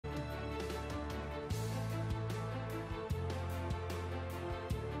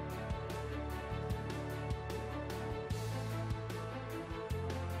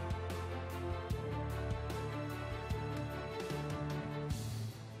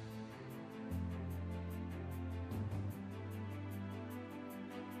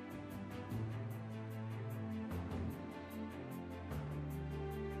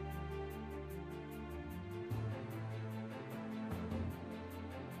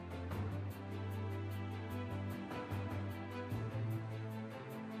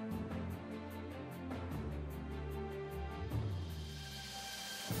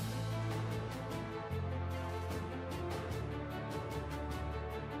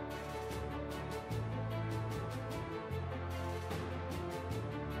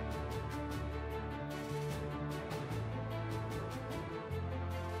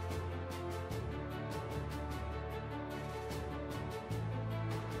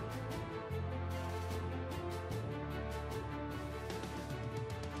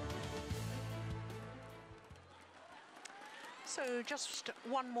So just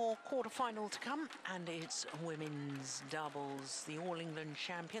one more quarter-final to come, and it's women's doubles. The All-England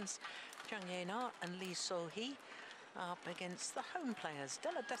champions, Chang and Lee So-hee, up against the home players,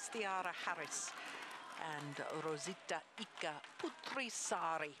 Della, Destiara, Harris, and Rosyita, Putri,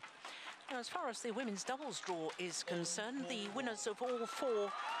 Sari. Now, as far as the women's doubles draw is concerned, the winners of all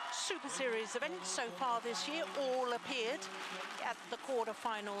 4 Super Series events so far this year all appeared at the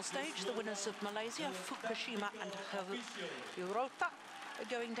quarter-final stage. The winners of Malaysia, Fukushima and Hirota, are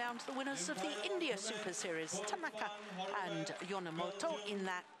going down to the winners of the India Super Series, Tanaka and Yonemoto in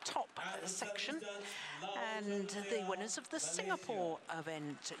that top section. And the winners of the Singapore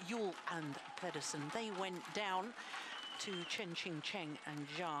event, Yule and Pedersen, they went down to Chen Cheng and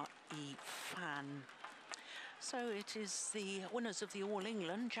Jia Yifan. So it is the winners of the All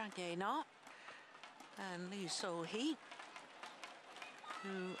England, Chang and Lee So-hee,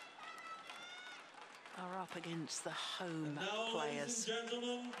 who are up against the home players. Ladies and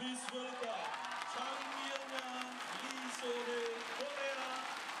gentlemen, please welcome Chang, Lee So-hee,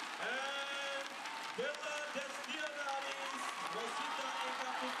 and Della, Destiara, Rosyita,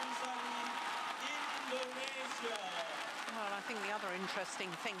 Putri, Sari, Indonesia. Well, I think the other interesting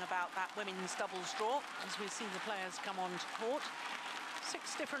thing about that women's doubles draw, as we see the players come onto court,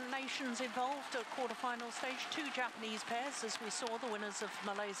 6 different nations involved at quarter-final stage, 2 Japanese pairs, as we saw, the winners of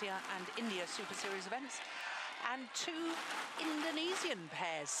Malaysia and India Super Series events, and 2 Indonesian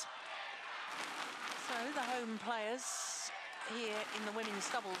pairs. So the home players here in the women's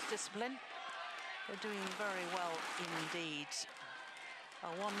doubles discipline are doing very well indeed.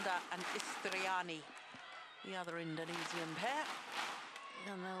 Awanda and Istriani, the other Indonesian pair,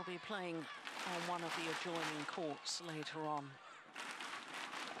 and they'll be playing on one of the adjoining courts later on.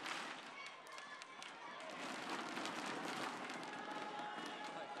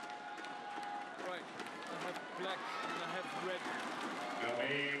 Right, I have black and I have red.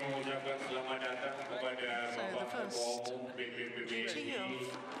 So the first duty of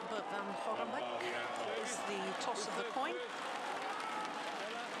Bert van Horenbeek is the toss of the coin.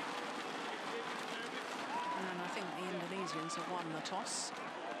 And I think the Indonesians have won the toss.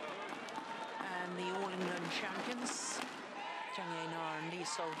 And the All England champions, Chang and Lee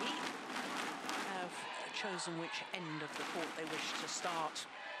So-hee, have chosen which end of the court they wish to start.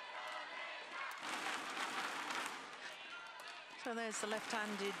 So there's the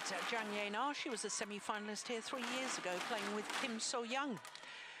left-handed Chang Ye-na. She was a semi-finalist here 3 years ago, playing with Kim So-young.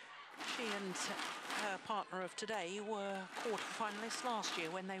 She and her partner of today were quarter-finalists last year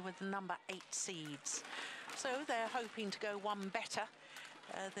when they were the number 8 seeds. So they're hoping to go one better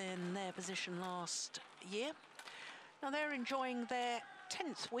than their position last year. Now they're enjoying their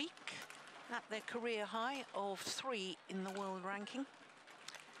 10th week at their career high of 3 in the world ranking.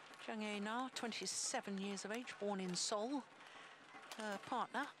 Chang Ye-na, 27 years of age, born in Seoul. Her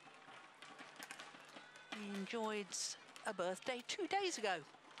partner enjoyed a birthday 2 days ago,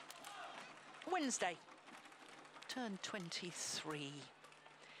 Wednesday, turned 23.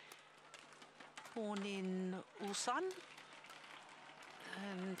 Born in Ulsan,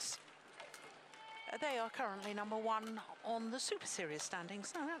 and they are currently number 1 on the Super Series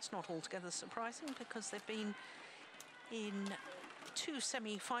standings. Now that's not altogether surprising, because they've been in 2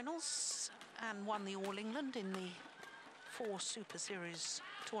 semi-finals and won the All England in the 4 Super Series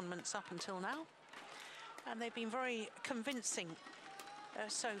tournaments up until now, and they've been very convincing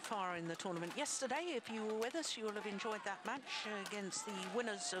so far in the tournament. Yesterday, if you were with us, you will have enjoyed that match against the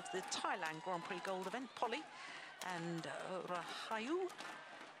winners of the Thailand Grand Prix Gold event, Polly and Rahayu.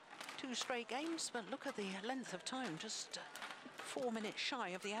 2 straight games, but look at the length of time, just 4 minutes shy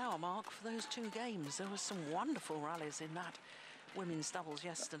of the hour mark for those 2 games. There was some wonderful rallies in that women's doubles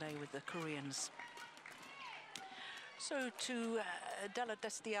yesterday with the Koreans. So to Della,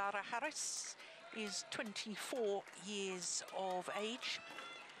 Destiara Harris is 24 years of age,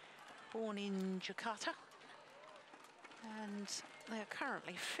 born in Jakarta, and they're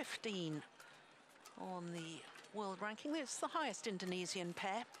currently 15 on the world ranking. It's the highest Indonesian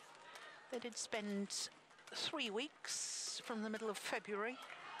pair. They did spend 3 weeks from the middle of February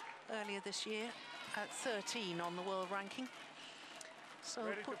earlier this year at 13 on the world ranking.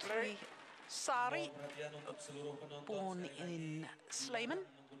 So Putri, Sari, born in Sleman,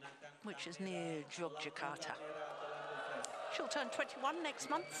 which is near Yogyakarta. She'll turn 21 next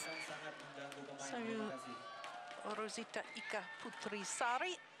month. So Rosyita Putri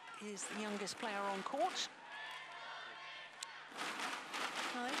Sari is the youngest player on court.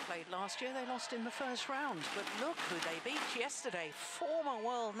 Well, they played last year, they lost in the first round, but look who they beat yesterday. Former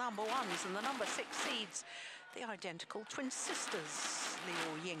world number 1s and the number 6 seeds, the identical twin sisters,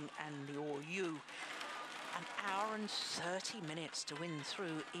 Liu Ying and Liu Yu. an hour and 30 minutes to win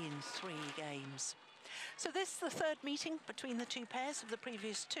through in 3 games. So this is the third meeting between the two pairs. Of the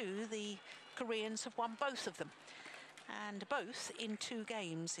previous 2, the Koreans have won both of them, and both in 2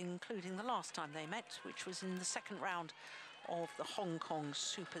 games, including the last time they met, which was in the second round of the Hong Kong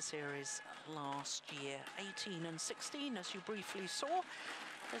Super Series last year. 18 and 16, as you briefly saw,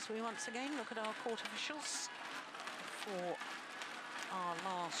 as we once again look at our court officials for our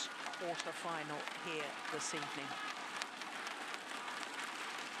last quarter-final here this evening.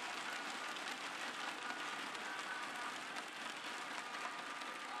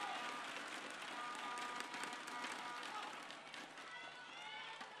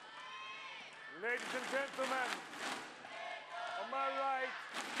 Ladies and gentlemen, on my right,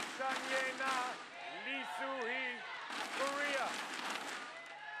 Chang, Lee Soo-hee, Korea.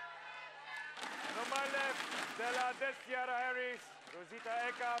 And on my left, Della, Destiara, Rosyita,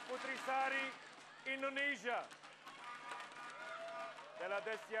 Putri, Sari, Indonesia. Della,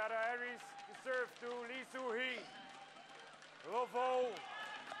 Destiara, to serve to Lee Soo-hee. Lovo,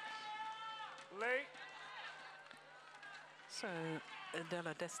 late. So,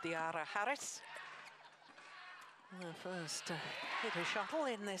 Della, Destiara, the first hitter shuttle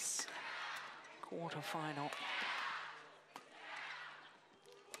in this quarter-final.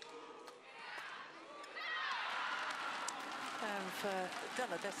 And for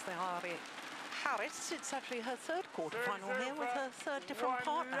Della, Destiara, it's actually her third quarter-final here with her third different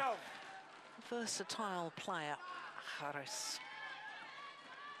partner. Versatile player, Harris.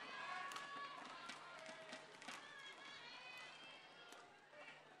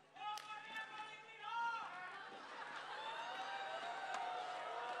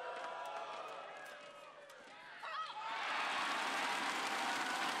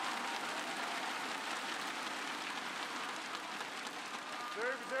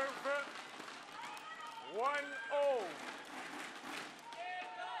 Serve, 1-0.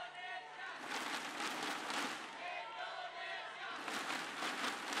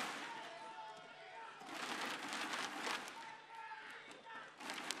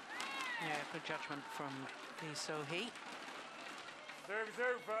 Yeah, good judgment from Lee Soo-hee. Serve,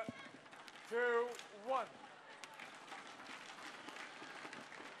 2-1.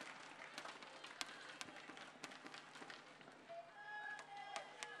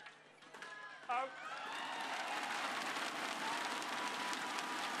 Out.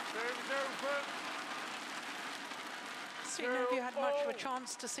 Serve. So, have you had much of a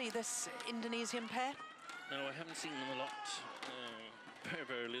chance to see this Indonesian pair? No, I haven't seen them a lot.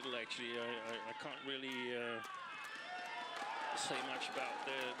 Very little, actually. I can't really say much about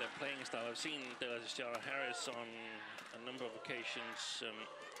their playing style. I've seen Destiara on a number of occasions.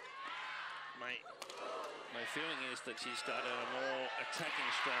 My feeling is that she's got a more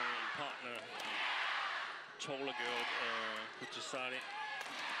attacking strong partner, taller girl, Putri Sari.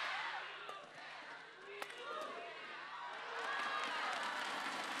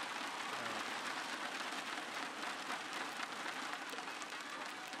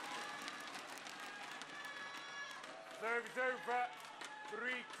 Service over,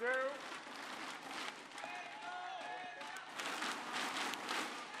 3-2.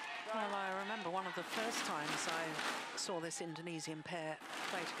 Well, I remember one of the first times I saw this Indonesian pair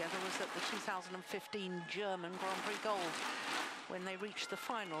play together was at the 2015 German Grand Prix Gold, when they reached the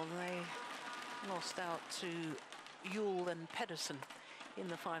final. They lost out to Yule and Pedersen in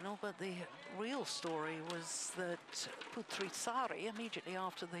the final, but the real story was that Putri Sari, immediately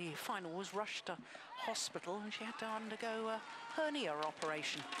after the final, was rushed to hospital and she had to undergo a hernia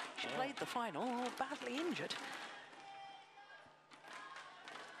operation. She played the final, badly injured.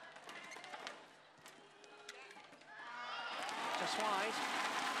 Just wide.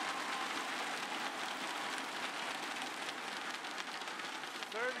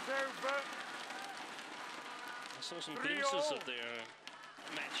 Service over. I saw some glimpses of their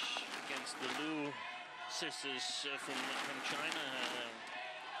match against the Liu sisters from China.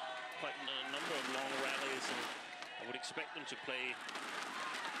 Quite a number of long rallies, and I would expect them to play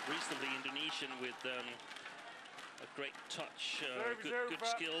reasonably Indonesian with a great touch, good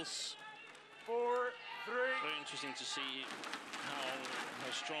skills. 4-3. Very interesting to see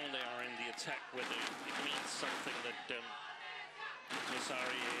how strong they are in the attack, whether it means something that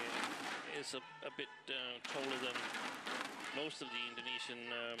Sari is a bit taller than most of the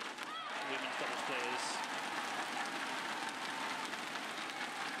Indonesian women's doubles players.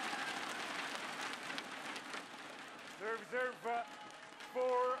 Serve, 4-0.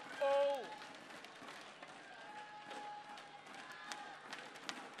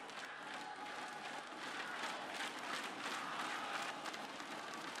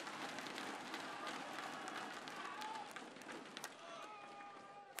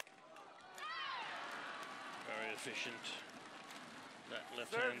 efficient. That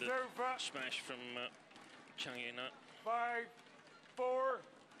left-handed smash from Chang. 5-4.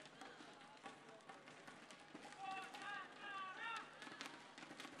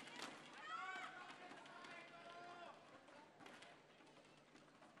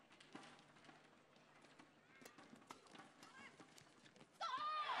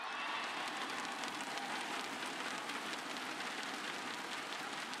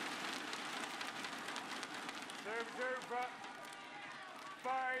 Serve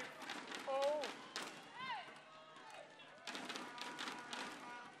 5-0.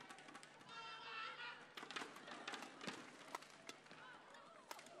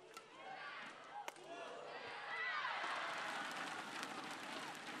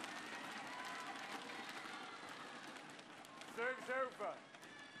 Serves over.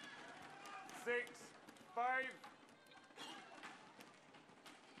 6-5.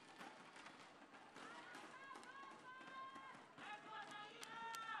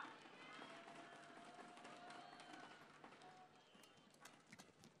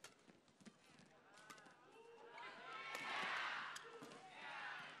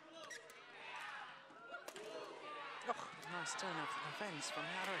 Nice turn of defence from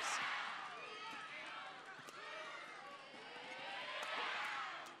Harris.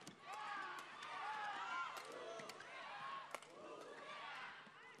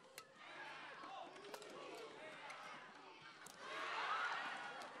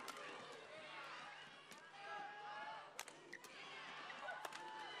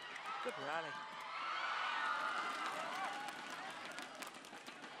 Good rally.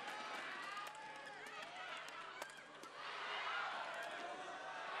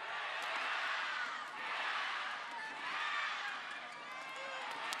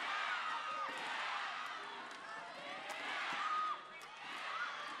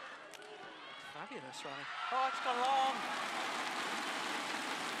 Fabulous rally. Oh, it's gone long.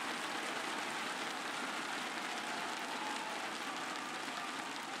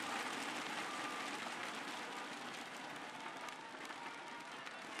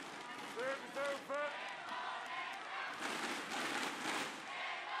 Serves over.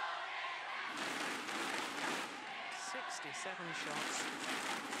 Shots.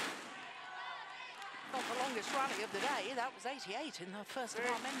 Not the longest rally of the day. That was 88 in the first of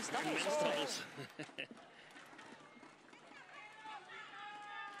our men's doubles.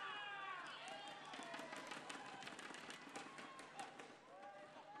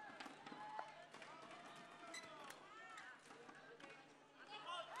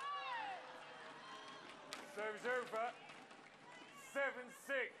 Serves over.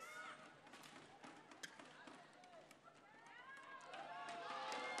 7-6.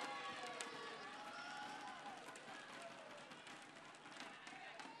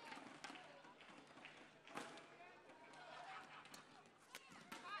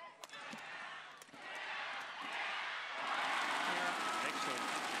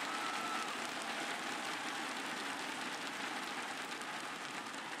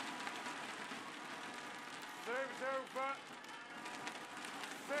 Serves over.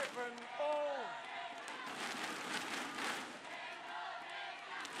 7-all.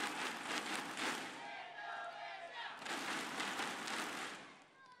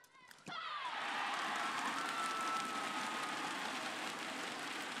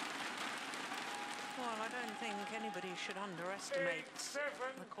 Well, I don't think anybody should underestimate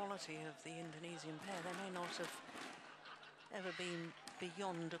the quality of the Indonesian pair. They may not have ever been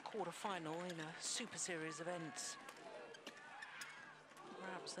beyond a quarter-final in a Super Series event.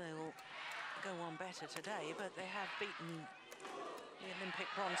 Perhaps they'll go on better today, but they have beaten the Olympic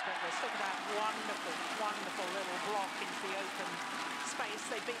bronze medalists. Look at that wonderful, wonderful little block into the open space.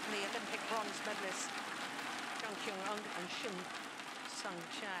 They've beaten the Olympic bronze medalists Chang and Shin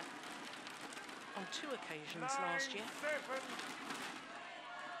Sung-chan on 2 occasions last year.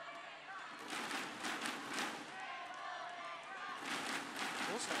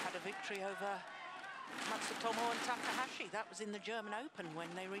 Also had a victory over Matsutomo and Takahashi. That was in the German Open when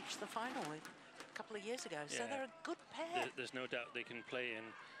they reached the final a couple of years ago. So they're a good pair. There's no doubt they can play,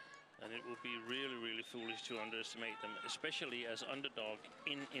 and it would be really, really foolish to underestimate them, especially as underdog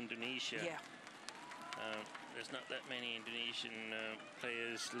in Indonesia. Yeah. There's not that many Indonesian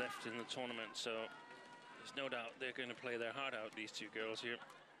players left in the tournament, so there's no doubt they're going to play their heart out, these two girls here.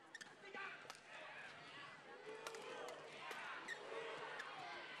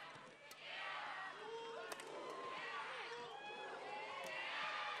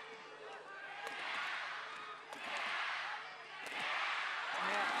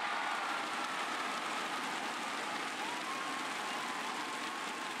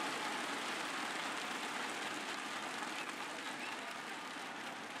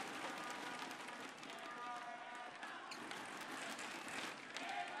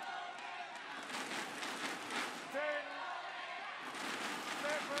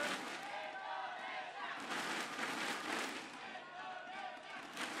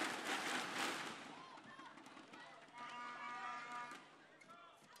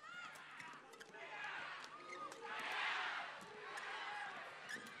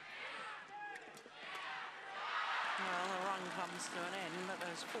 comes to an end, but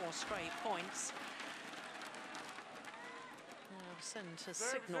those 4 straight points sent a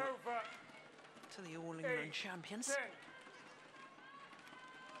signal to the All England champions.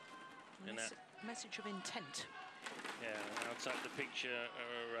 Message of intent. Yeah, outside the picture,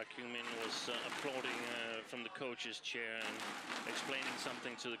 Rakumin was applauding from the coach's chair and explaining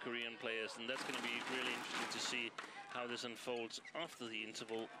something to the Korean players, and that's going to be really interesting to see how this unfolds after the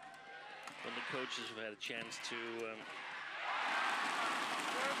interval, when the coaches have had a chance to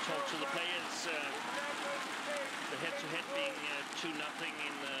talk to the players. The head-to-head being 2-0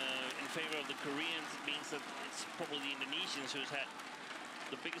 in favor of the Koreans, it means that it's probably the Indonesians who's had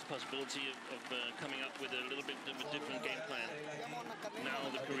the biggest possibility of coming up with a little bit of a different game plan. Now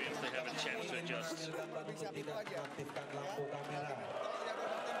the Koreans, they have a chance to adjust.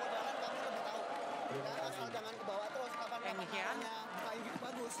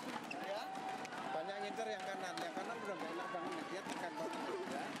 Banyak ngincer yang kanan udah gak enak banget, dia tekan banget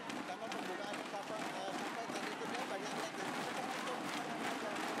ya. Pertama pembukaan sampai tadi itu dia banyak lagi.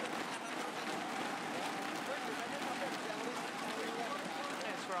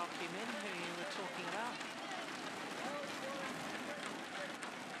 There's Rakumin, who you were talking about.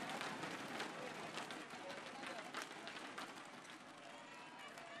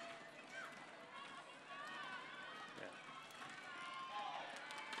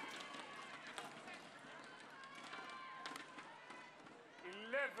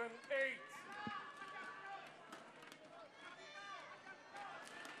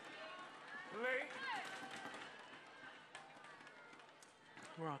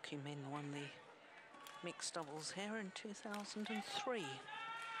 Rakumin won the mixed doubles here in 2003.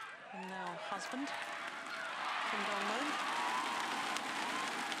 And now husband, Kim Dong-moon.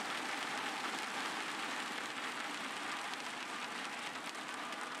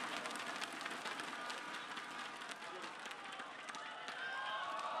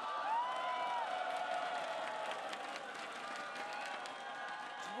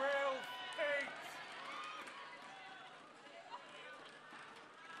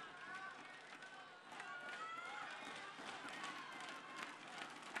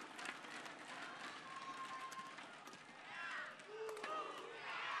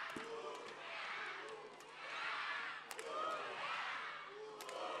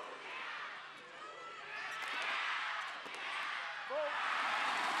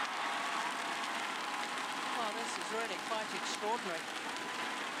 This is really quite extraordinary.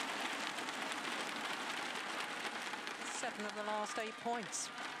 7 of the last 8 points.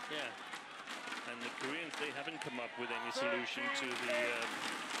 Yeah, and the Koreans, they haven't come up with any solution to the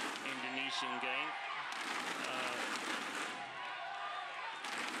Indonesian game.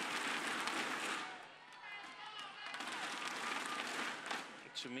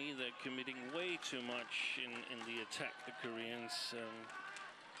 To me, they're committing way too much in the attack, the Koreans.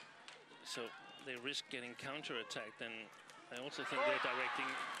 So they risk getting counter-attacked, and I also think they're directing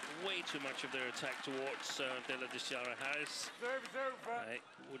way too much of their attack towards Della, Destiara, Harris. I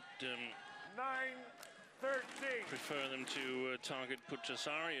would prefer them to target Putri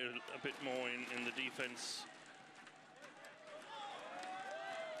Sari a bit more in the defense.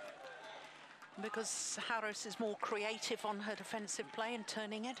 Because Harris is more creative on her defensive play and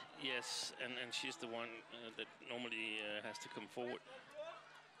turning it? Yes, and she's the one that normally has to come forward.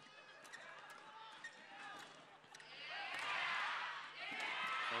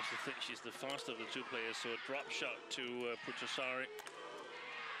 I also think she's the faster of the two players, so a drop shot to Putri Sari.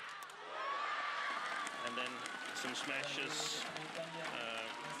 And then some smashes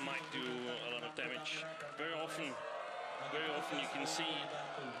might do a lot of damage. Very often you can see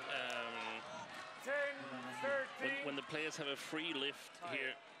when the players have a free lift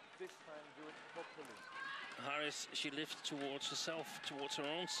here, Harris, she lifts towards herself, towards her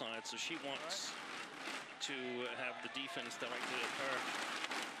own side, so she wants to have the defense directed at her.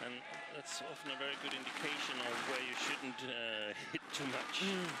 And that's often a very good indication of where you shouldn't hit too much.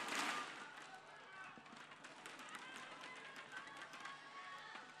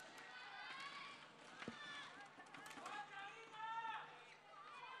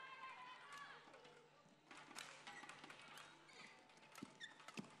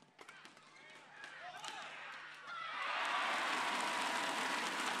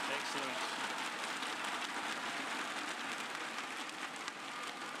 Excellent.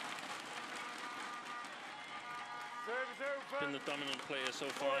 Been the dominant player so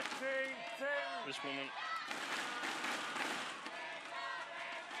far, this woman.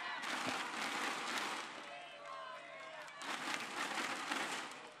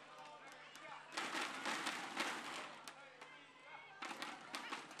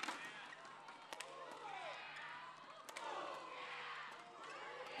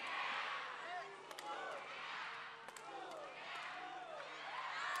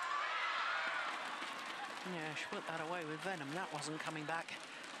 Yeah, she put that away with venom. That wasn't coming back.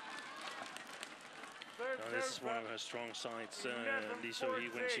 This is one of her strong sides, Lee So-hee,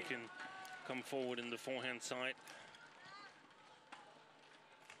 when she can come forward in the forehand side.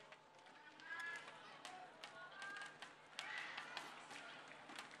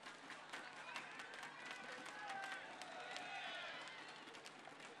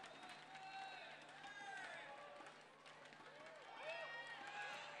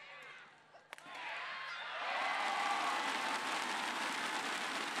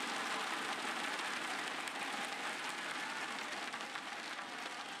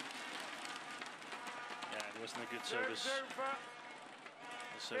 Wasn't a good service.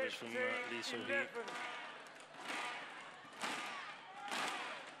 The service from Lee So-hee.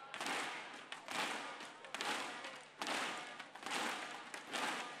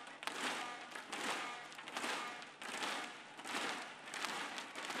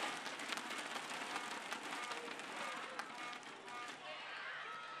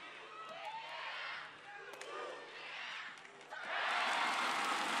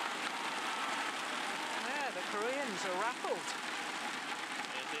 Koreans are rattled.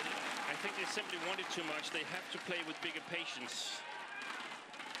 I think they simply wanted too much. They have to play with bigger patience.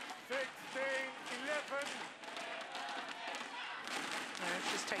 16-11.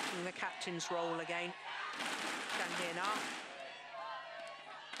 She's taking the captain's role again. Chang.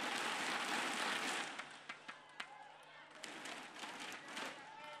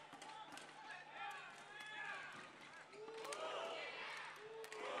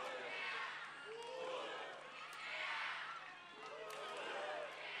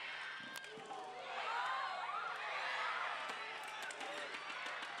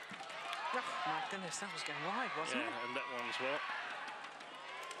 Oh, my goodness, that was going wide, wasn't it? Yeah, and that one as well.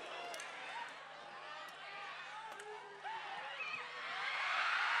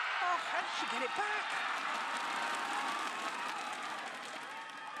 Oh, how did she get it back?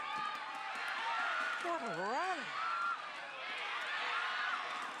 What a rally.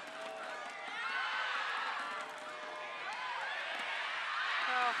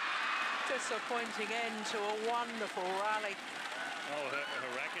 Oh, disappointing end to a wonderful rally. Oh,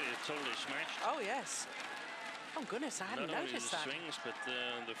 her racket is totally smashed. Oh, yes. Oh, goodness, I hadn't noticed that. Not only the strings, but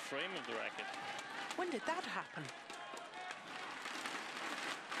the frame of the racket. When did that happen?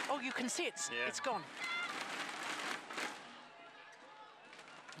 Oh, you can see it's gone.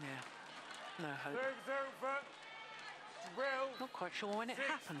 Yeah, no hope. Over. 12. Not quite sure when it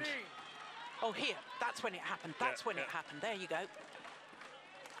happened. Oh, here, that's when it happened. That's when it happened. There you go.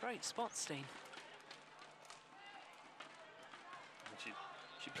 Great spot, Steen.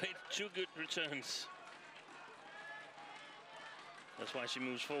 She played 2 good returns. That's why she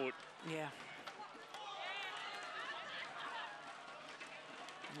moves forward. Yeah.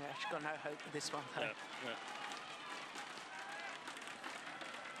 Yeah, she's got no hope with this one, though. Yeah.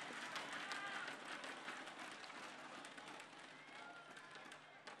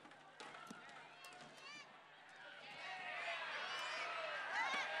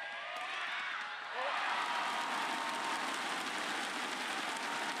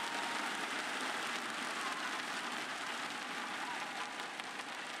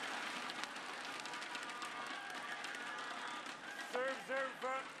 Serves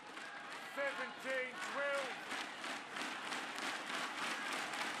over. 17-12.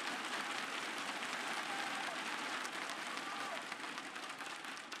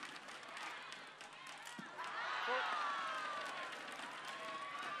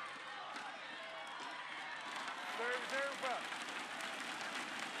 Serves over.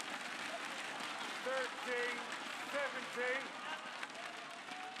 13-17.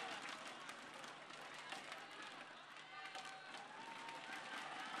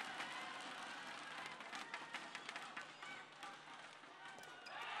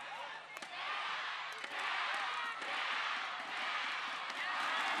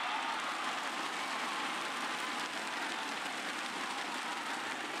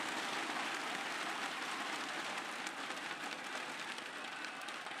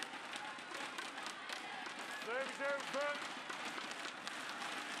 Serves over.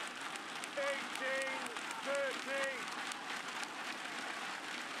 18-13.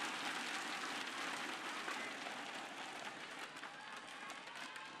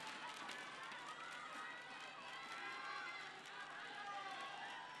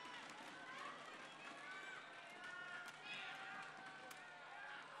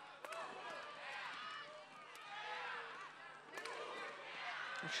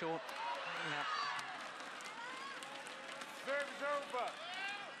 Short. Yeah. Serves over.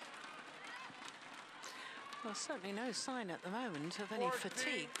 Well, certainly no sign at the moment of any 14,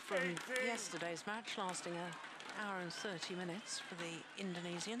 fatigue from 18. yesterday's match, lasting an hour and 30 minutes for the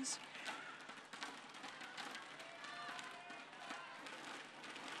Indonesians.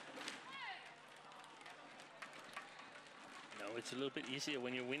 No, it's a little bit easier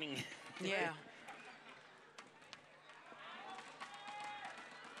when you're winning. Yeah.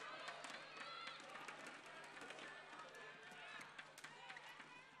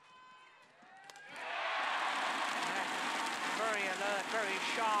 Very alert, very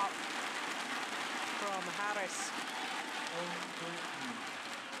sharp from Harris.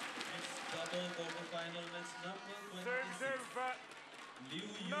 This double quarterfinal match number Serves 26. over. Liu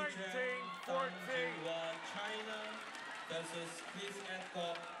 19, Yucheng, 14. Tang Jinhua, China versus Chris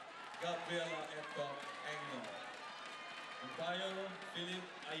Adcock, Gabriela Adcock, England. Umpire Philip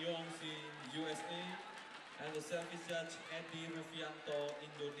Ayongsi, USA, and the service judge Edi Rufianto,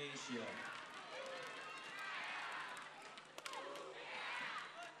 Indonesia.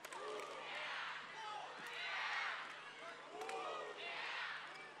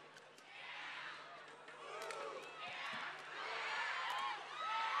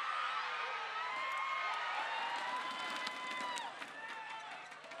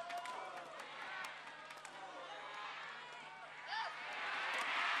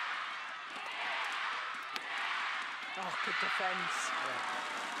 Oh, good defence.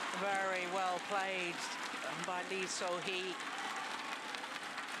 Very well played by Lee So-hee.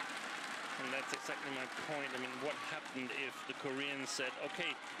 And that's exactly my point. I mean, what happened if the Koreans said, okay,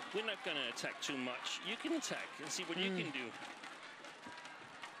 we're not going to attack too much. You can attack and see what you can do.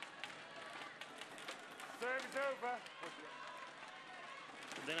 Serves over.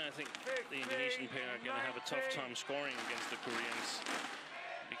 Then I think the Indonesian pair are going to have a tough time scoring against the Koreans,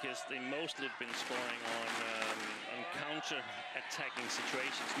 because they mostly have been scoring on counter-attacking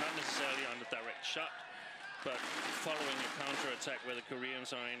situations, not necessarily on the direct shot, but following a counter-attack where the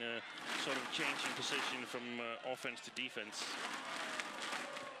Koreans are in a sort of changing position from offense to defense.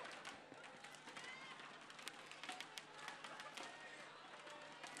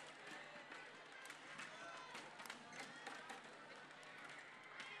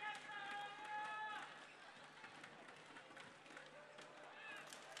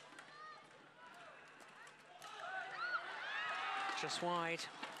 Just wide.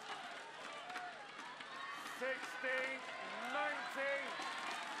 16, 19.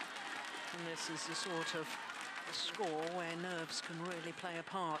 And this is the sort of score where nerves can really play a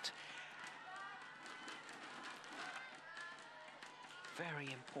part.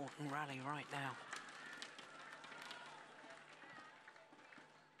 Very important rally right now.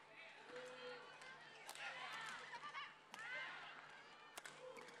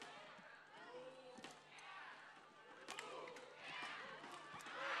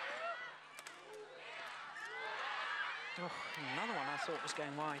 Oh, another one I thought was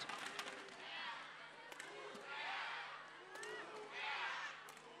going wide.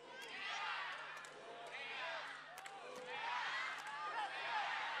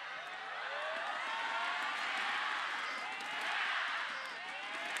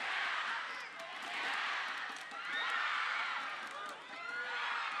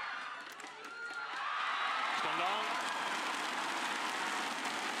 It's gone long.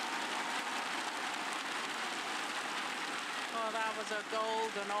 Oh, that was a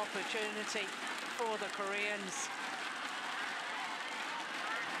golden opportunity for the Koreans.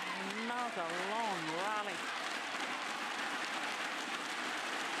 Another long rally.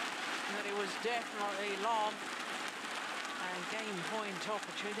 But it was definitely long. And game point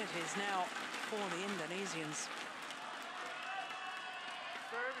opportunities now for the Indonesians.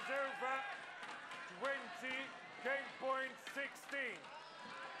 Serves over. 20, game point 16.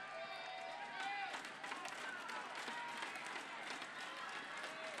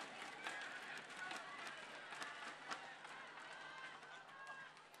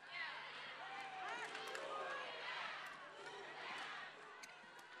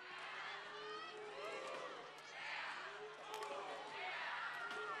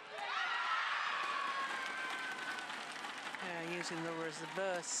 Using the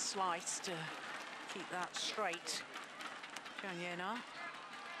reverse slice to keep that straight. Chang.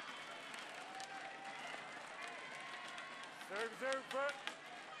 Serves over.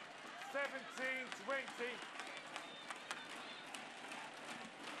 17, 20.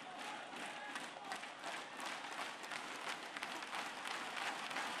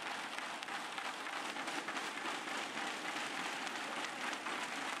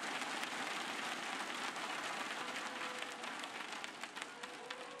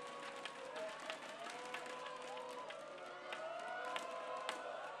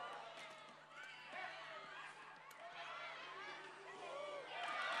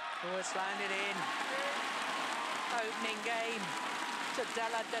 Oh, it's landed in. Opening game to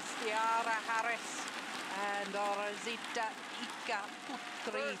Della, Destiara, Harris, and Rosyita,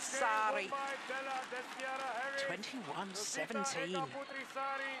 Putri, Sari. 21-17.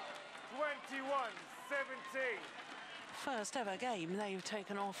 First ever game they've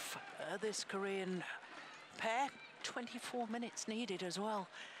taken off this Korean pair. 24 minutes needed as well.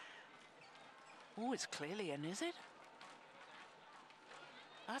 Oh, it's clearly in, is it?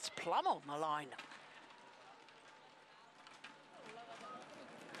 That's plumb on the line.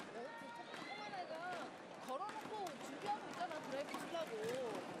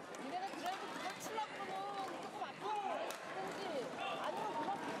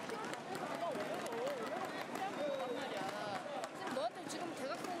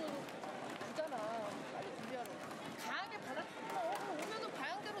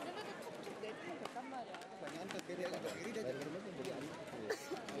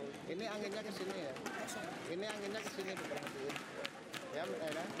 Ini anginnya ke sini ya. Ini anginnya ke sini diperhatiin. Ya,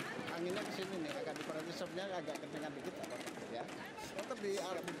 anginnya ke sini nih, agak diperhatiin sebenarnya agak kencang dikit apa ya. Tetap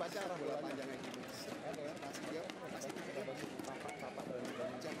dibaca arah bola panjangnya gini. Ada ya, pasti papak dan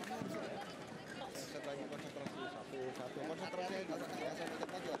setelahnya konsentrasi satu konsentrasi aja biasa dikit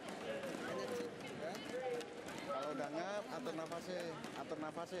aja. Kalau udah ngap atur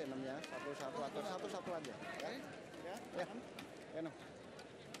nafasnya namanya satu aja ya. Ya no.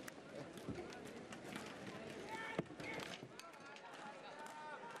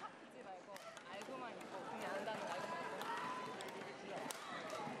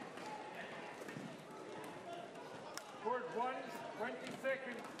 Court 1, 20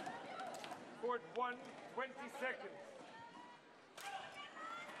 seconds. Court 1, 20 seconds.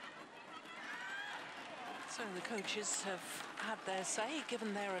 So the coaches have had their say,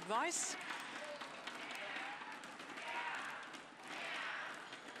 given their advice.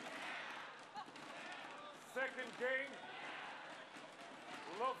 Second game.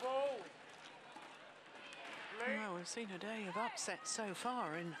 Love all. Well, we've seen a day of upsets so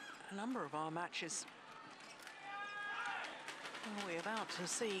far in a number of our matches. Well, we're about to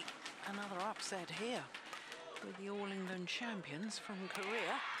see another upset here with the All England champions from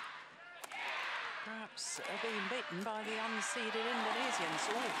Korea. Perhaps being beaten by the unseeded Indonesians.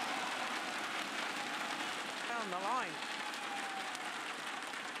 Oh, down the line.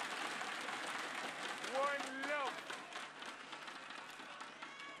 One love.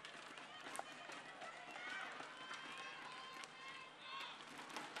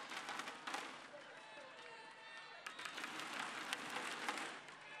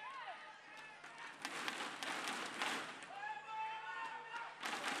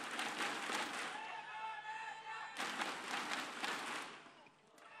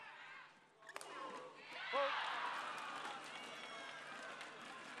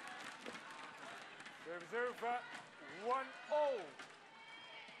 Serve 1-0.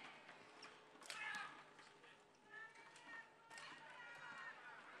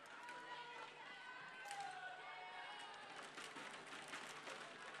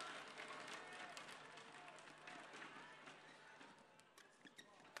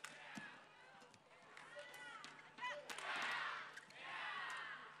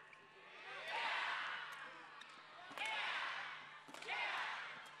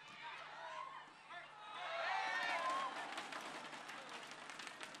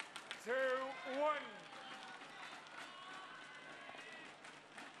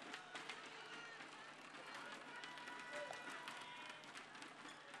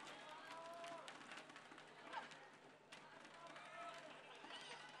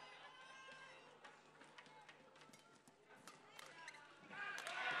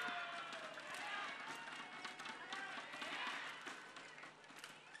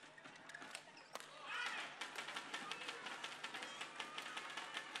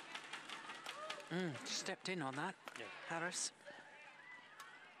 Stepped in on that, yeah. Harris.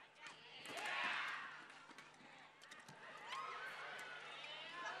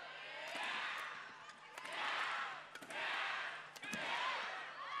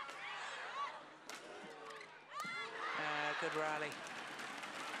 Good rally.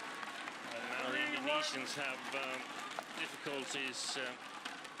 And now the Indonesians have difficulties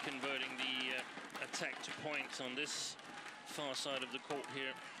converting the attack to points on this far side of the court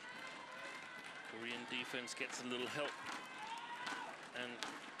here. Korean defense gets a little help, and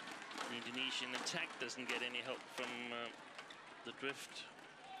the Indonesian attack doesn't get any help from the drift.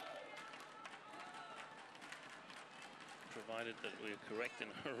 Provided that we're correct in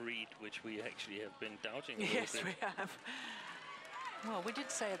our read, which we actually have been doubting a little bit. Yes, we have. Well, we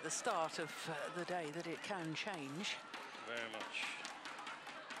did say at the start of the day that it can change. Very much.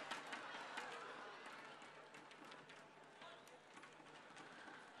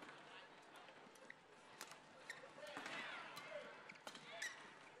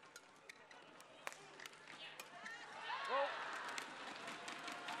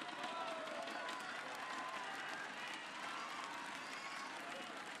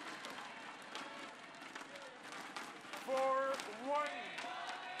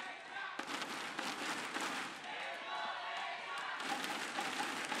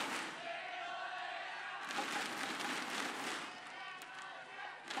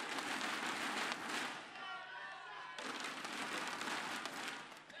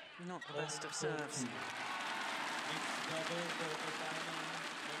 Not the best of serves. Mixed double quarterfinal,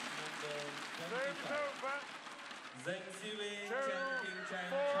 match number 25. Zheng Ziwei, Chang,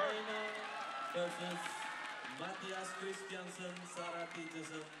 China versus Matthias Christiansen, Sari,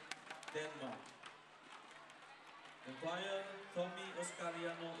 Denmark. Umpire Tommy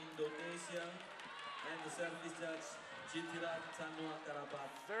Oscariano, Indonesia, and the service judge Jitira Chanua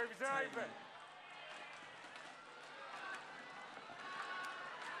Karabat, China.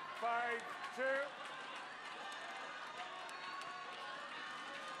 5-2.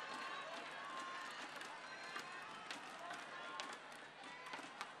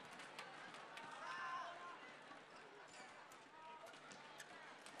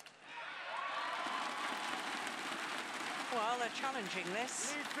 Well, they're challenging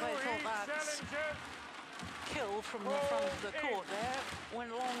this. They thought that kill from the front of the court there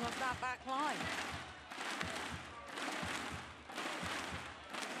went along of that back line.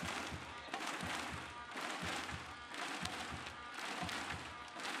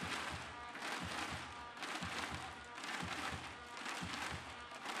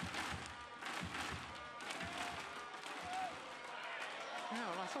 No,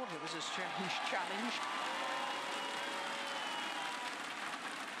 well, I thought it was a strange challenge.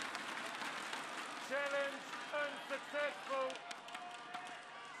 Challenge unsuccessful.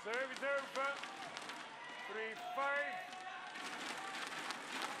 Service over. 3-5.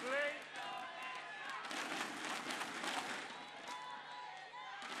 Play.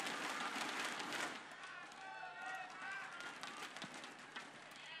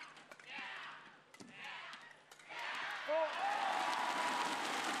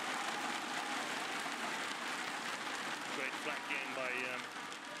 Great flat game by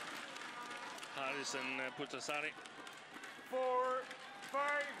Haris and Putri. 4-5.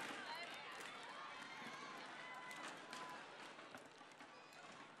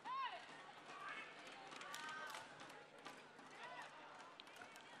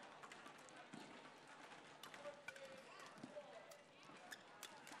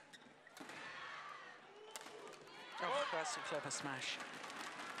 Oh, that's a clever smash.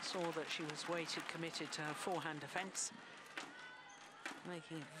 Saw that she was weighted, committed to her forehand defence,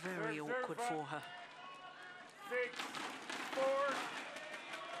 making it very awkward for her. 6-4.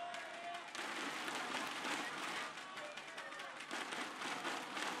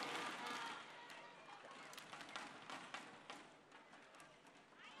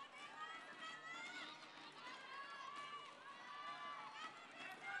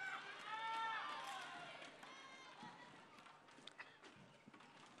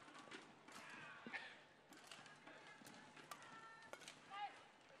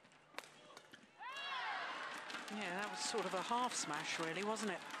 Yeah, that was sort of a half smash, really,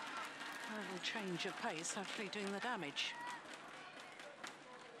 wasn't it? A little change of pace, actually doing the damage.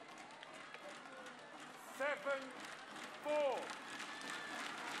 7-4.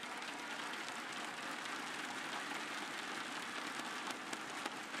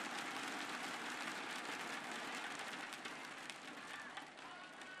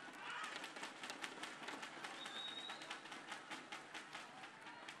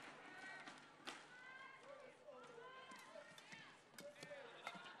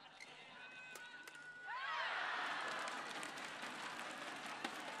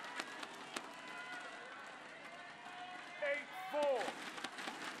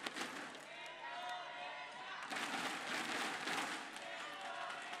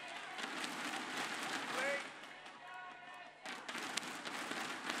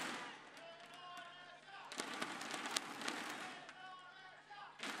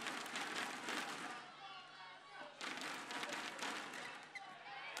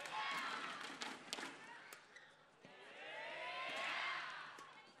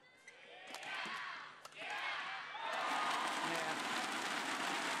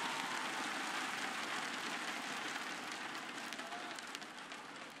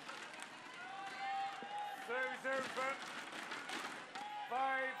 Service over.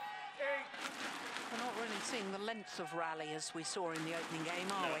 5-8. We're not really seeing the length of rally as we saw in the opening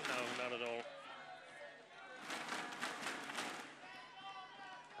game, are we? No, not at all.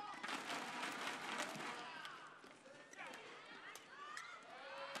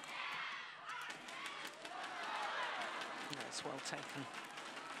 That's well taken.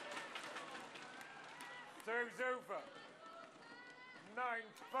 Service over.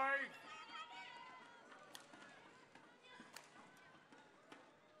 9-5.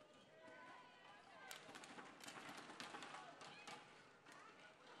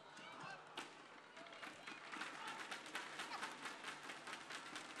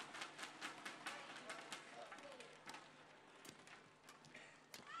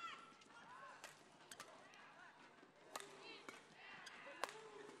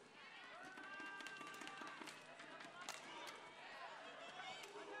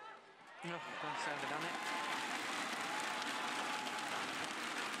 that's overdone it.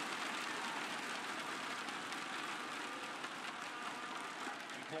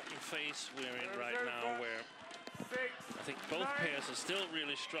 Important phase we're in right now, where I think both pairs are still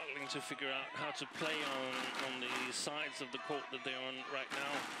really struggling to figure out how to play on the sides of the court that they're on right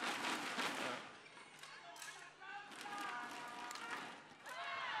now.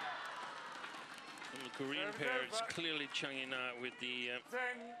 From the Korean pair, it's clearly Chang with the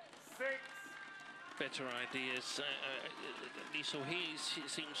better ideas. Lee So-hee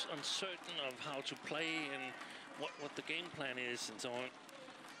seems uncertain of how to play and what the game plan is and so on.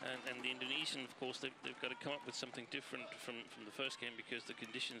 And the Indonesian, of course, they've got to come up with something different from the first game because the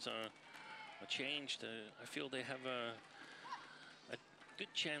conditions are changed. I feel they have a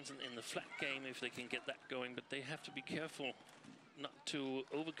good chance in the flat game if they can get that going, but they have to be careful not to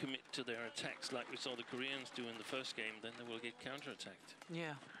overcommit to their attacks like we saw the Koreans do in the first game. Then they will get counterattacked.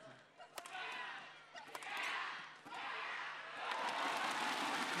 Yeah.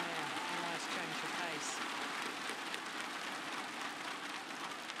 Nice change of pace.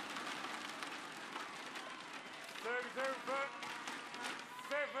 Service over.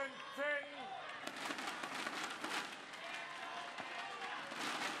 7-10.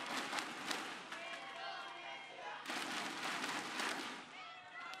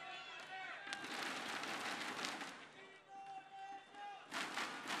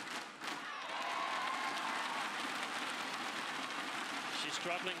 She's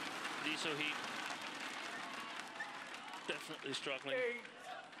struggling, Lee So-hee. Definitely struggling.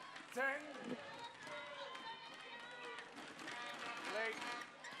 8-10. Late.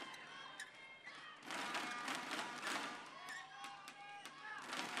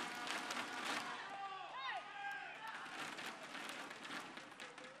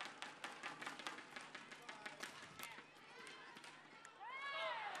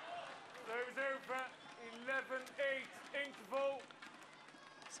 Service over. 11-8 interval.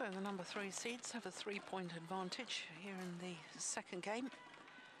 So the number 3 seeds have a 3-point advantage here in the second game.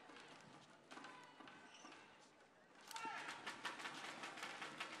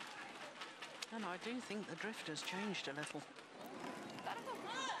 And I do think the drift has changed a little.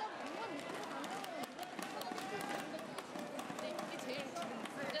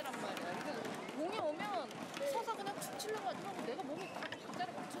 공이 오면 서서 그냥 툭 치려고 하지 말고 내가 몸이 딱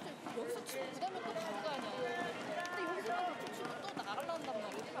박자를 맞춰줘. 여기서 치고 그 다음에 또 갈 거 아니야. 근데 여기서 툭 치고 또 나가려 한단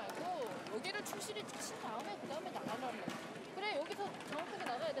말이지 말고 여기를 충실히 친 다음에 그 다음에 나가려면 그래 여기서 정확하게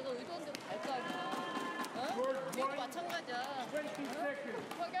나가야 내가 의도한 대로 갈 거 아니야. 어? 얘도 마찬가지야.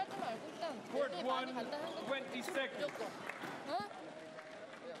 급하게 하지 말고 일단 내가 많이 간다 하는 거 무조건. 어?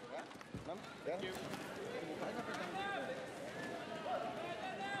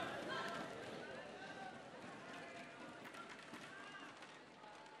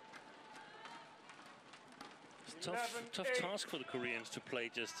 Tough task for the Koreans to play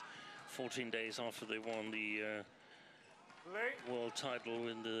just 14 days after they won the world title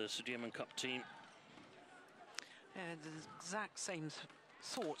in the Sudirman Cup team. The exact same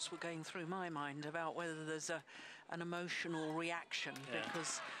thoughts were going through my mind about whether there's an emotional reaction,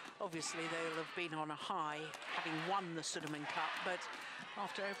 because obviously they'll have been on a high having won the Sudirman Cup, but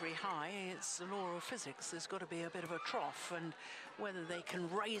after every high, it's the law of physics. There's got to be a bit of a trough, and whether they can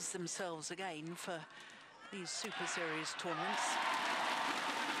raise themselves again for these Super Series tournaments.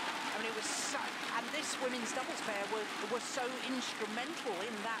 I mean, it was so, and this women's doubles pair were so instrumental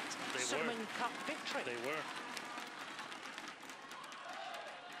in that Sudirman Cup victory. They were.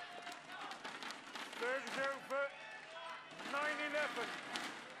 Service over. 9-11.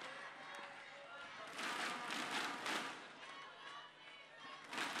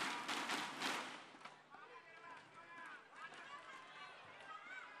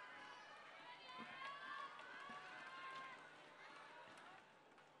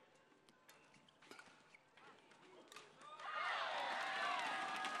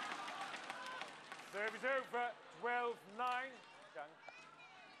 Service over. 12-9. Chang,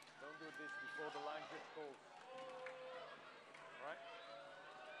 don't do this before the line gets called. Right?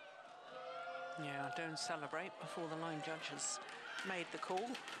 Yeah, don't celebrate before the line judge has made the call.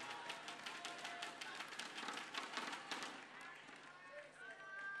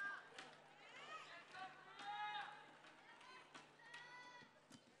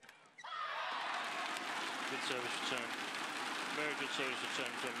 Good service return. Very good service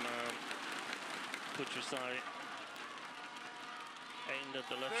return from Putri Sari. Aimed at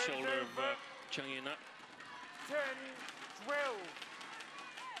the left shoulder of Chang. 10-12.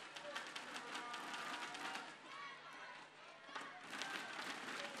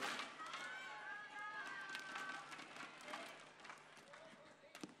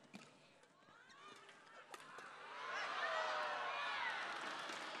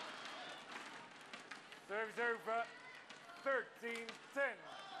 Serves over, 13-10.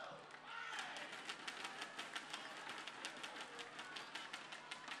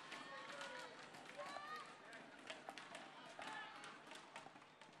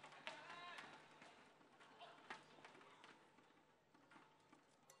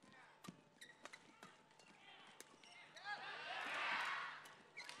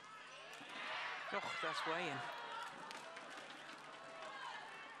 Oh, that's weighing.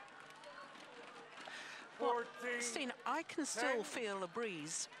 Well, Steen, I can still feel a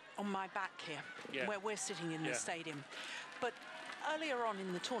breeze on my back here, where we're sitting in the stadium. But earlier on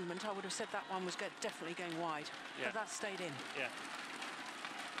in the tournament, I would have said that one was definitely going wide, but that stayed in. Yeah.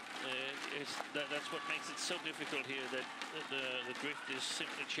 That's what makes it so difficult here, that the drift is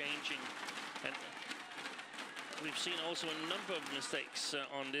simply changing. And we've seen also a number of mistakes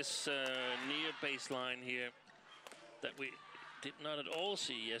on this near baseline here that we did not at all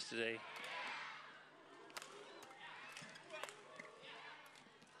see yesterday.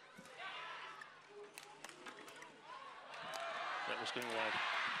 That was going wide.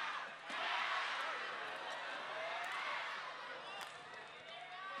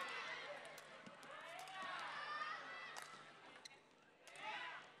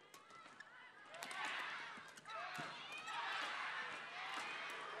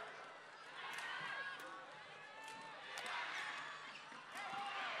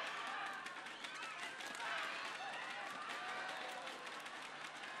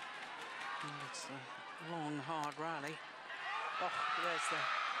 It's a long, hard rally. Oh, there's the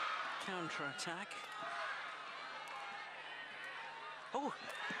counter-attack. Oh,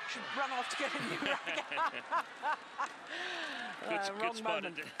 should run off to get a new racket. Good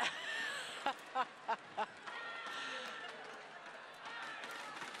spotted.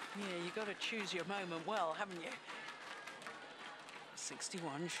 Yeah, you got to choose your moment well, haven't you?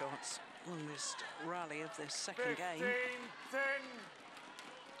 61 shots, longest rally of this second game. 15-10.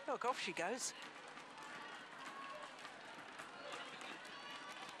 Look, off she goes.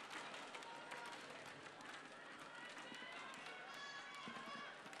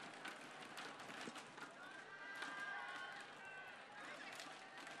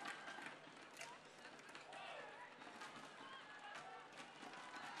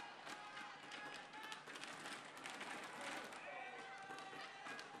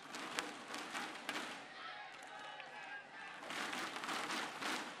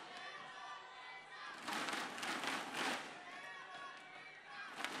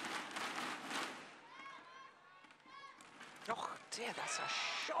 Oh dear, that's a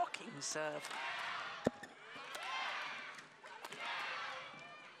shocking serve.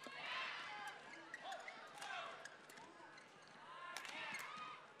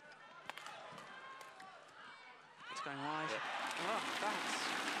 It's going wide. Oh, that's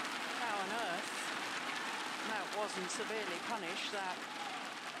how on earth that wasn't severely punished. That,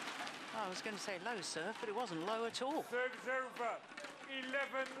 I was going to say low serve, but it wasn't low at all. Serves over,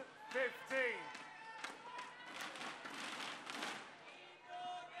 11-15.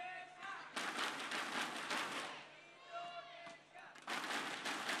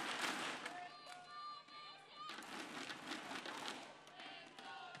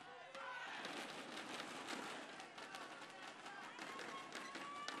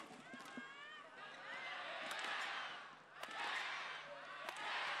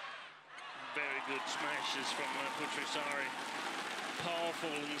 Very good smashes from Putri Sari. Powerful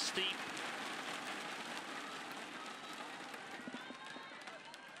and steep.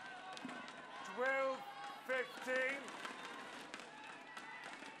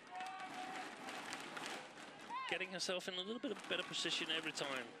 Getting herself in a little bit of better position every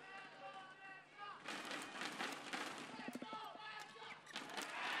time.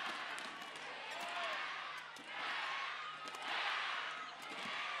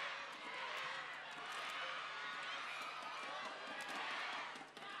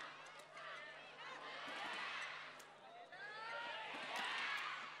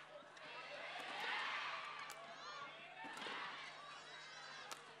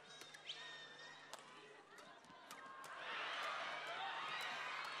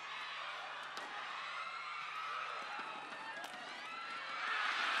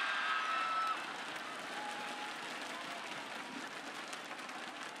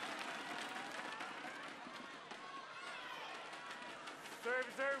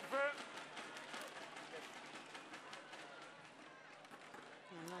 Serves over.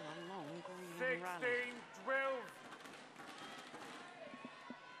 Another long green 16-12.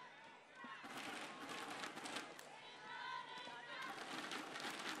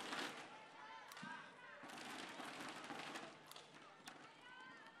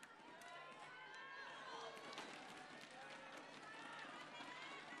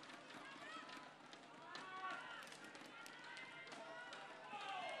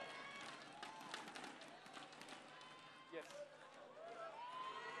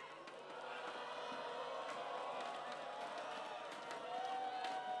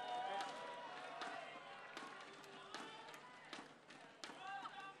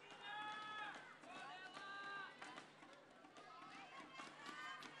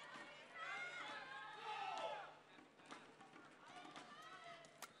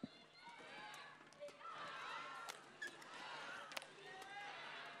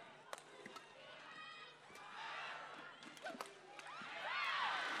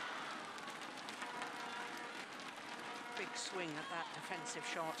 swing at that defensive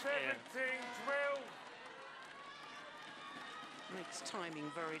shot. 17-12. Makes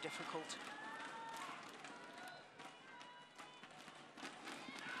timing very difficult.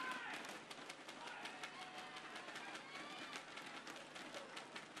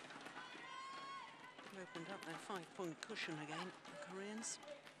 Opened up their 5-point cushion again, the Koreans.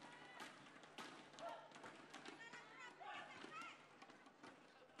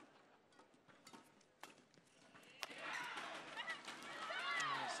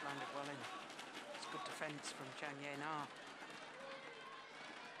 It's landed well in. It's good defence from Chang.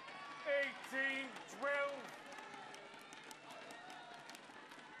 18-12.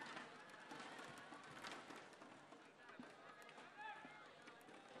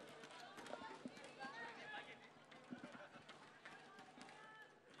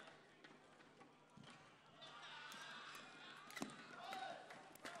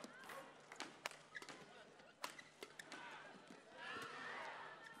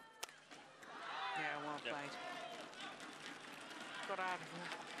 Played. Got out of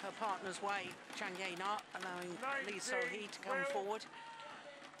her partner's way, Chang, allowing Lee So-hee to come forward.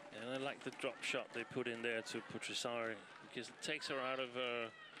 And I like the drop shot they put in there to Putri Sari, because it takes her out of her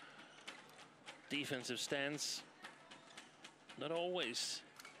defensive stance. Not always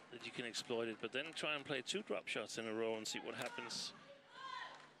that you can exploit it, but then try and play 2 drop shots in a row and see what happens.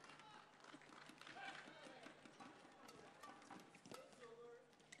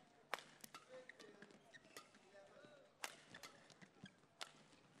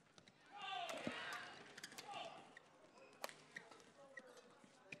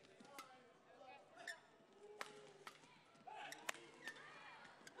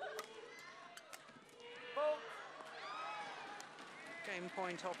 Game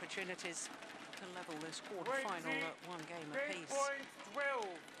point opportunities to level this quarter-final at 1 game apiece. 12.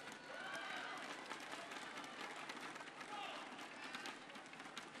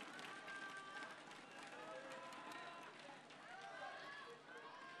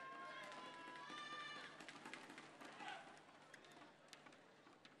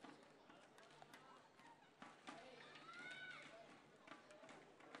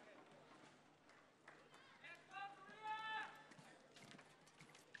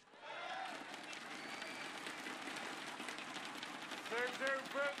 Serves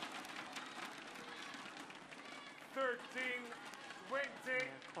open. 13-20.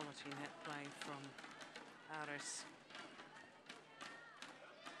 Quality net play from Aris.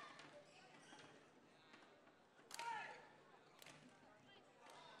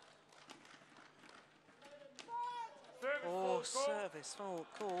 Service fault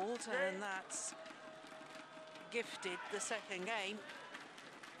called, and that's gifted the second game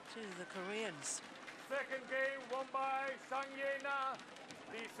to the Koreans. Second game won by Sang Ye-na,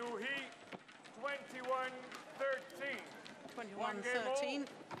 Lee So-hee, 21-13. 21-13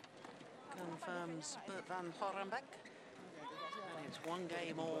 confirms Bert van Horenbeck, and it's 1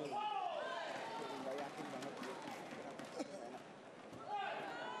 game all.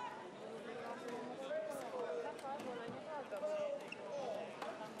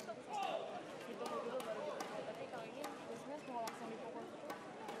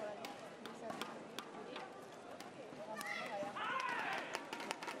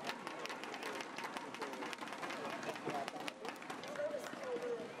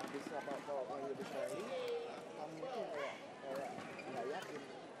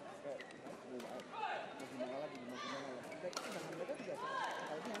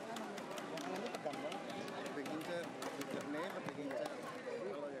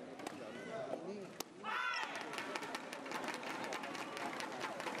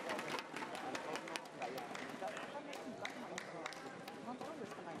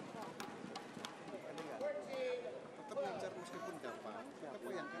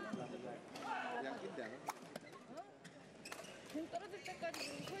 공 떨어질 때까지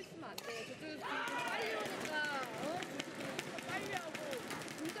좀 서 있으면 안 돼요. 저쪽에서 좀 빨리 오니까 빨리 하고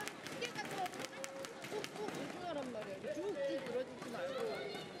공장 크게 가더라도 꾹꾹 조심하란 말이야. 쭉 늘어지지 말고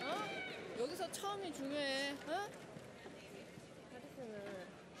여기서 처음이 중요해. 하리스는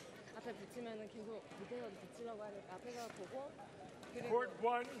앞에 붙이면은 계속 밑에서 붙이려고 하니까 앞에서 보고 Court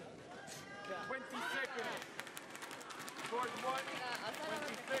 1, 20 seconds. Court 1,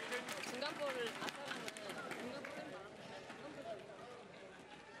 20 seconds. 중간 볼을 아사라는 중간 볼을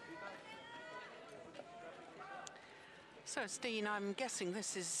So, Steen, I'm guessing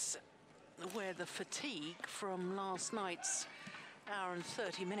this is where the fatigue from last night's hour and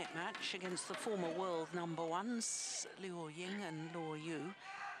 30-minute match against the former world #1s, Liu Ying and Luo Yu,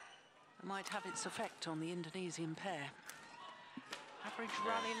 might have its effect on the Indonesian pair. Average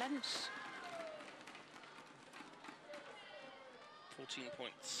rally lengths?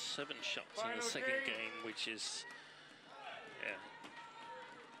 14.7 shots in the second game, which is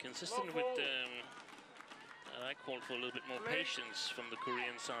consistent with I called for a little bit more patience from the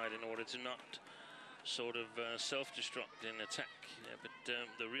Korean side in order to not sort of self-destruct in attack. But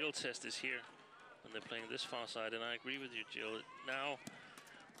the real test is here when they're playing this far side, and I agree with you, Jill. Now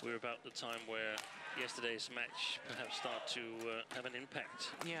we're about the time where yesterday's match perhaps start to have an impact.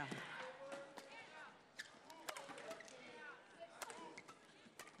 Yeah.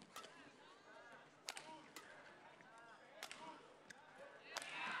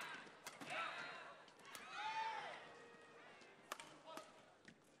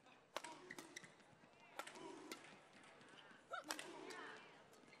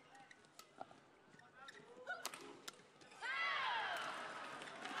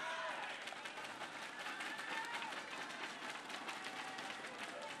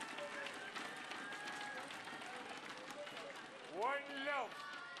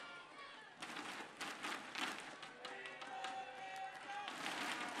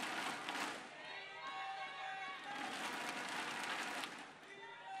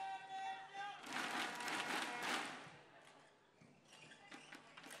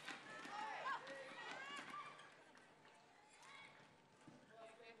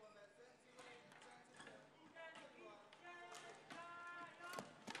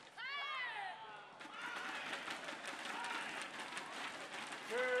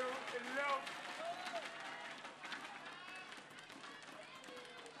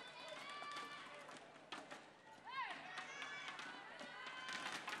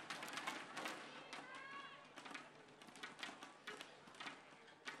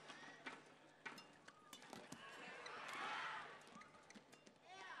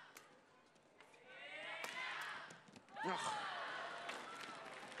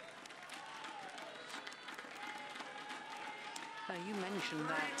 You mentioned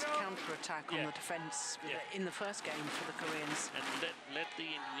that counter-attack on the defence in the first game for the Koreans. And let the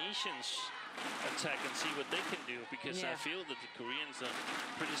Indonesians attack and see what they can do, because I feel that the Koreans are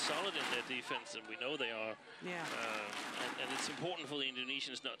pretty solid in their defence, and we know they are. Yeah. And it's important for the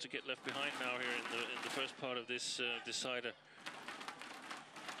Indonesians not to get left behind now here in the first part of this decider,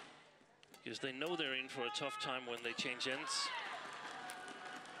 because they know they're in for a tough time when they change ends.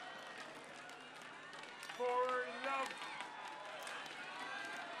 For love.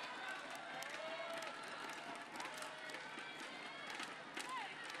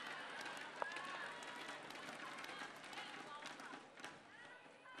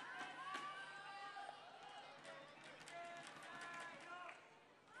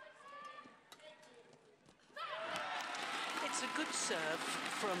 It's a good serve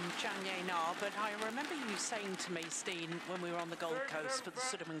from Chang, but I remember you saying to me, Steen, when we were on the Gold Coast for the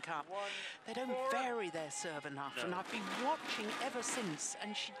Sudirman Cup, they don't vary their serve enough, and I've been watching ever since,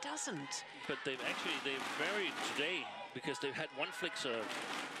 and she doesn't. But they've varied today, because they've had one flick serve,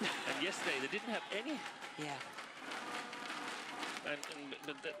 and yesterday they didn't have any. Yeah.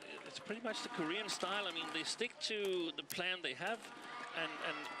 But it's pretty much the Korean style. I mean, they stick to the plan they have. And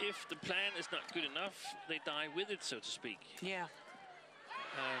if the plan is not good enough, they die with it, so to speak. Yeah.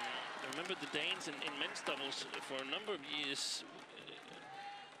 I remember the Danes in men's doubles for a number of years,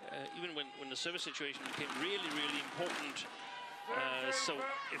 even when the service situation became really, really important. So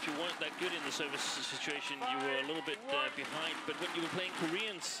if you weren't that good in the service situation, you were a little bit behind. But when you were playing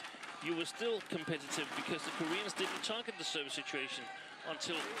Koreans, you were still competitive, because the Koreans didn't target the service situation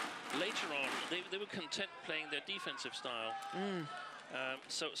until later on. They were content playing their defensive style.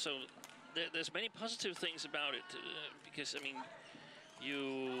 So there's many positive things about it, because, I mean,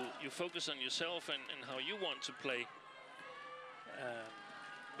 you focus on yourself and how you want to play,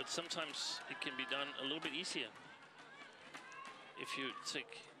 but sometimes it can be done a little bit easier if you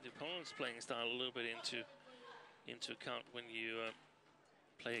take the opponent's playing style a little bit into account when you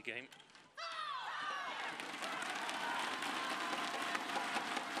play a game.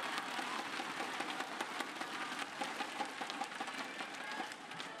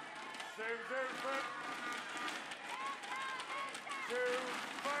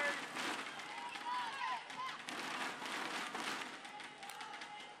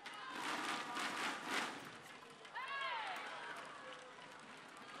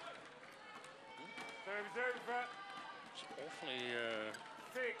 It's awfully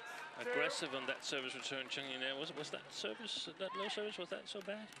aggressive on that service return, Chang. Was that service, that low service, was that so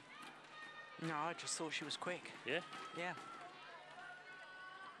bad? No, I just thought she was quick. Yeah? Yeah.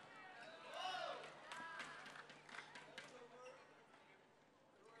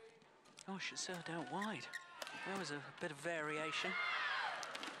 Oh, she served out wide. There was a bit of variation.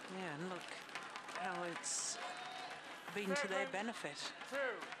 Yeah, and look how it's been to their benefit. 2.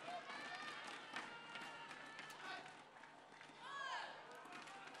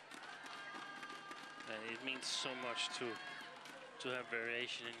 And it means so much to have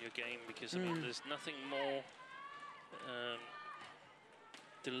variation in your game, because I mean, there's nothing more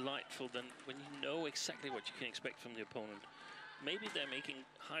delightful than when you know exactly what you can expect from the opponent. Maybe they're making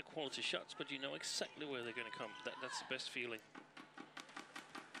high quality shots, but you know exactly where they're going to come. That's the best feeling.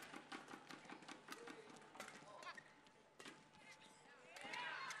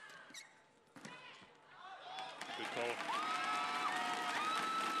 Good call.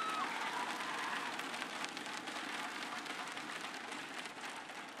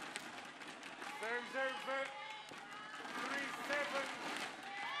 Serves over. 3-7.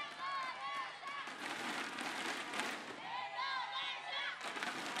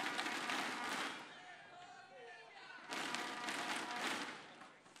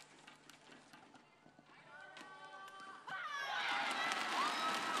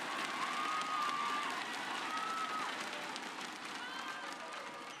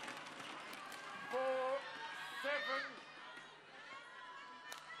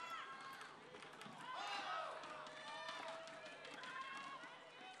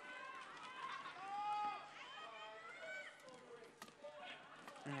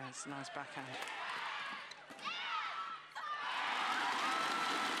 Yeah, it's a nice backhand.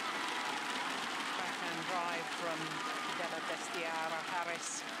 Backhand drive from Della, Destiara,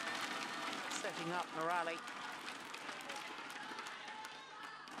 Harris, setting up the rally.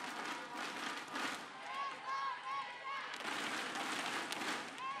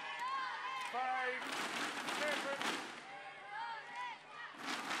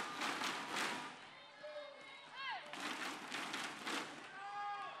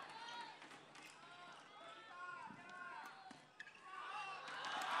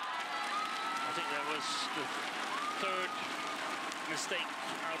 I think that was the third mistake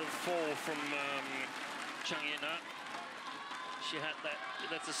out of 4 from Chang. She had that.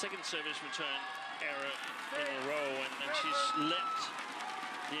 That's the second service return error in a row, and she's let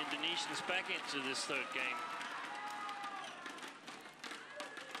the Indonesians back into this third game.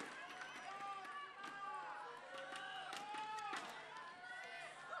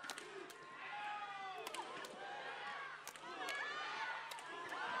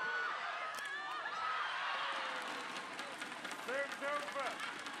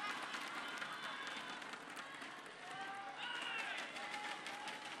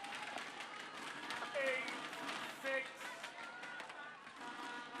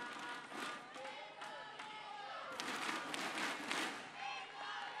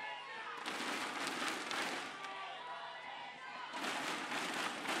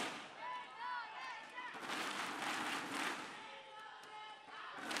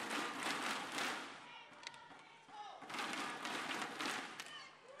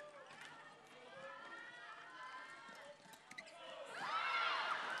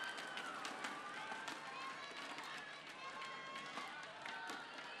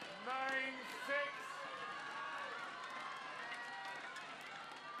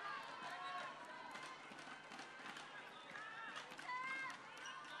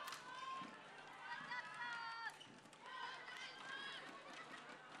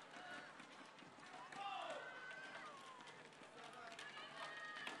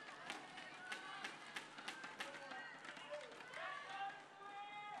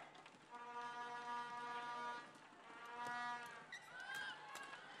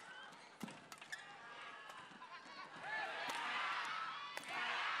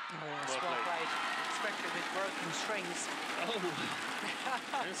 Oh, yes, well played, especially with broken strings. Oh,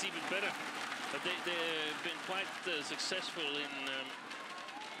 that's even better. But they've been quite successful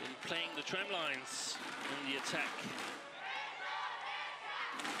in playing the tram lines in the attack.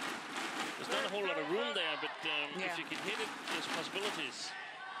 There's not a whole lot of room there, but if you can hit it, there's possibilities.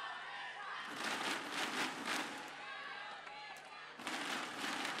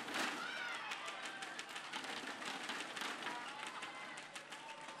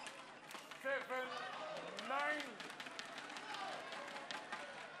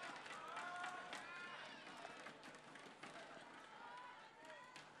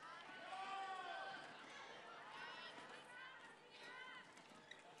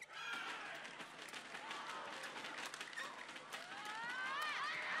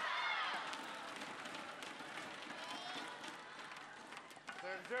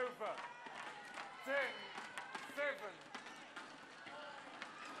 Serves over. 10-7.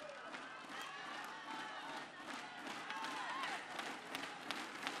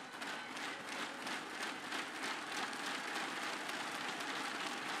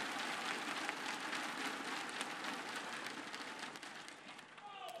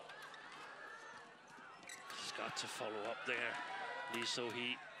 got to follow up there, Lee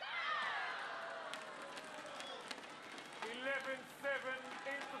So-hee. 11-7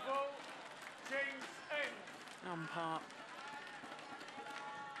 interval, James N. Umpire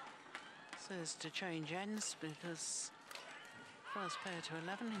says to change ends because first pair to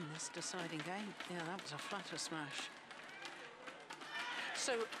 11 in this deciding game. Yeah, that was a flatter smash.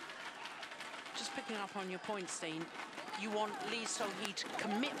 So, just picking up on your point, Steen, you want Lee So-hee to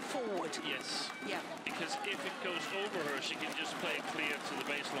commit forward. Yes. Yeah. Because if it goes over her, she can just play it clear to the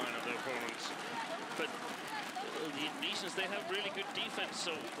baseline of the opponents. But the Indonesians, they have really good defense,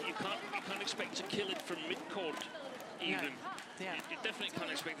 so you can't expect to kill it from mid-court even. No. Yeah. You definitely can't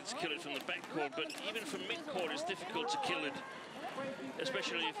expect it to kill it from the backcourt, but even from mid-court, it's difficult to kill it,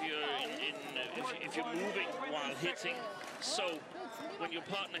 especially if you're if you're moving while hitting. So when your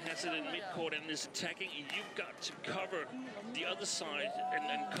partner has it in mid-court and is attacking, you've got to cover the other side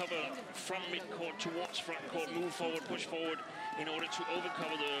and cover from mid-court towards front court, move forward, push forward, in order to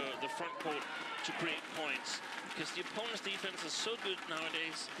overcover the front court to create points. Because the opponent's defense is so good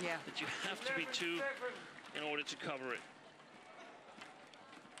nowadays that you have to be two in order to cover it.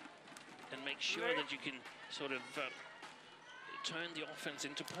 And make sure that you can sort of turn the offense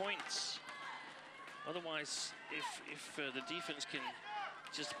into points. Otherwise, if the defense can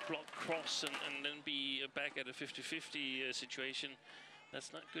just block cross and then be back at a 50-50 situation,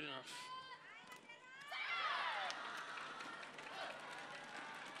 that's not good enough.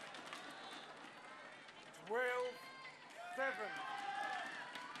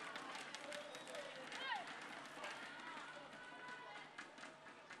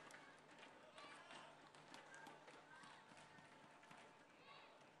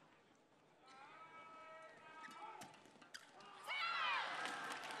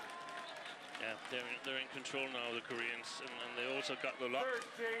 They're in control now, the Koreans, and they also got the luck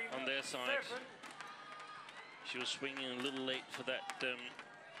on their side. She was swinging a little late for that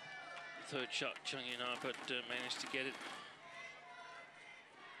third shot, Chang, but managed to get it.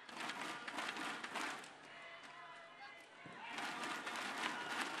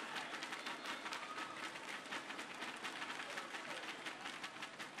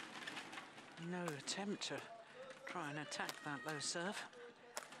 No attempt to try and attack that low serve.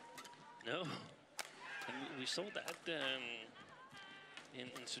 No, and we saw that in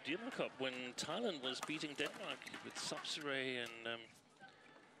Sudirman Cup when Thailand was beating Denmark with Sapsiree and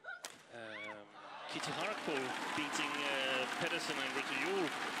Kitiharako beating Pedersen and Rituyul.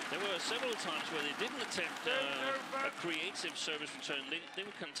 There were several times where they didn't attempt a creative service return. They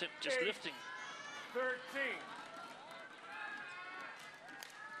were content just lifting. 13.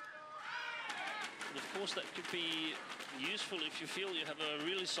 And of course, that could be useful if you feel you have a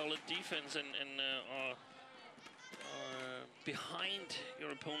really solid defense and are behind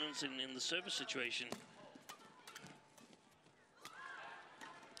your opponents in the service situation.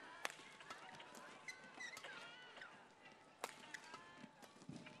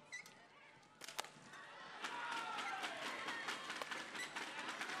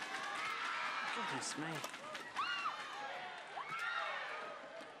 Goodness me.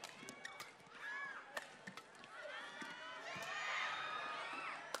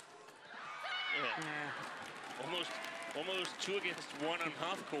 Almost 2 against 1 on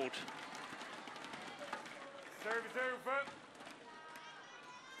half court. Service over.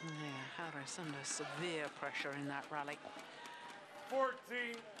 Yeah, Harris under severe pressure in that rally. 14-8.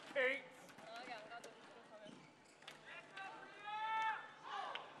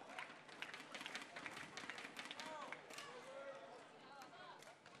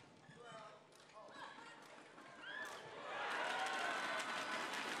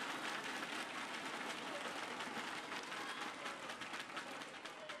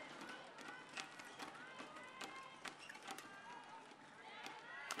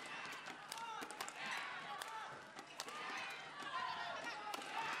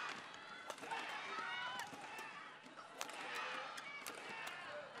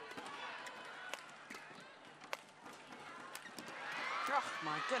 Oh,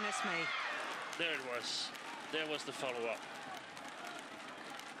 my goodness me. There it was. There was the follow-up.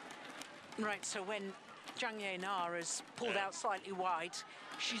 Right, so when Chang Ye-na is pulled out slightly wide,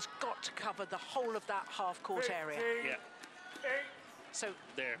 she's got to cover the whole of that half-court area. Yeah. So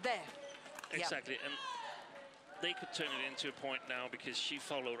there. Exactly. Yep. And they could turn it into a point now because she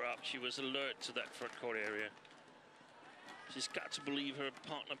followed up. She was alert to that front court area. She's got to believe her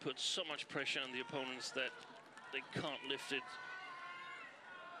partner puts so much pressure on the opponents that they can't lift it.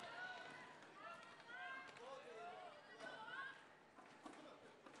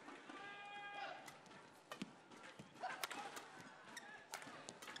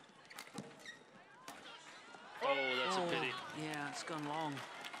 run long.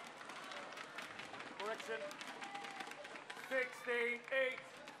 Correction. 16-8.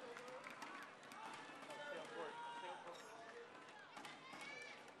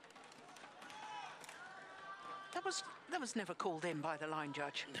 That was never called in by the line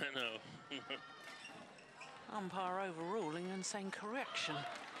judge. No. Umpire overruling and saying correction.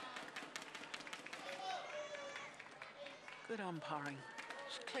 Good umpiring.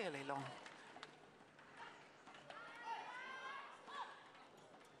 It's clearly long.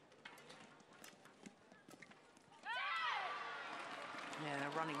 Yeah,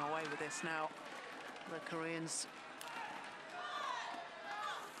 they're running away with this now, the Koreans.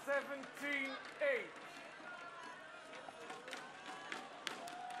 17-8.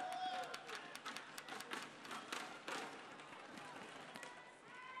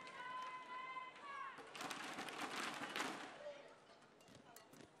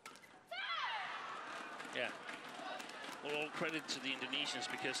 Yeah. Well, all credit to the Indonesians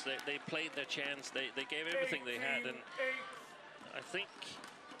because they played their chance. They gave everything they had, and I think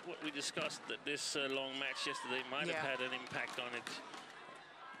what we discussed that this long match yesterday might have had an impact on it,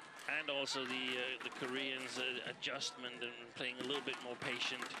 and also the Koreans' adjustment and playing a little bit more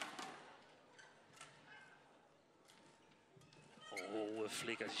patient. Oh,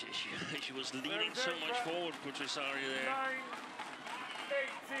 Flicker, she was leaning so much forward, Putri Sari there.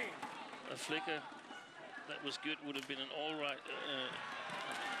 9-18. A flicker that was good would have been an outright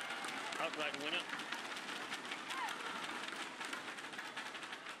winner.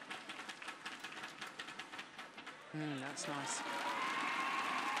 That's nice.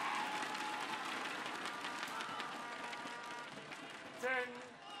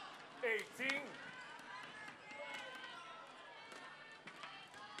 $10-18.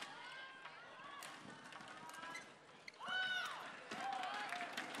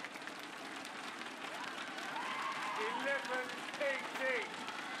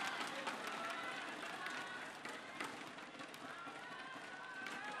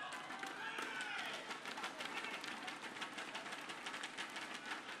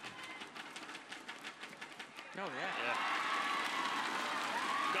 Oh, yeah.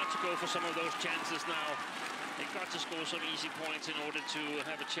 Got to go for some of those chances now. They got to score some easy points in order to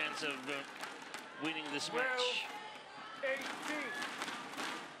have a chance of winning this match. 18.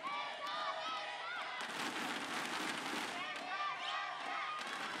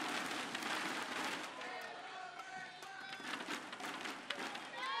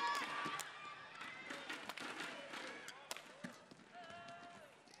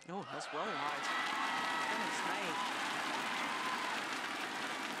 Oh, that's well wide. Goodness me.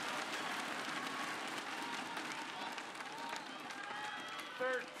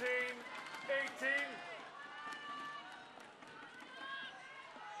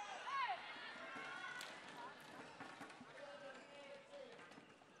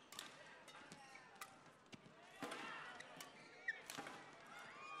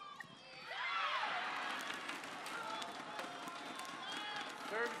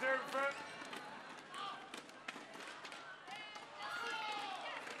 Serve front.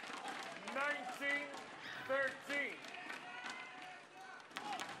 19-13.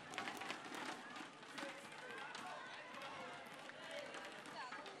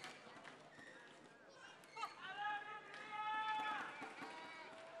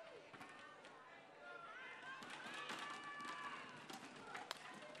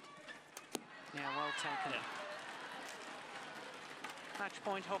 Yeah, well taken. Match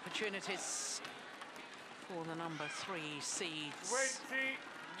point opportunities for the number 3 seeds,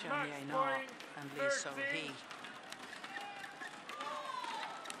 Chang and Lee So-hee.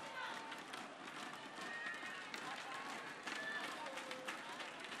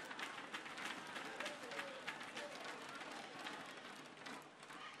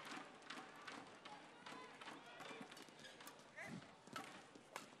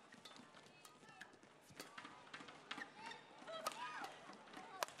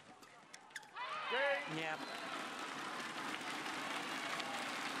 Yeah.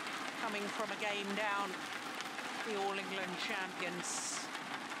 Coming from a game down, the All England champions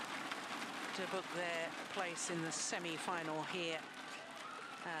to book their place in the semi-final here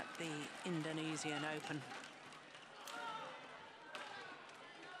at the Indonesian Open.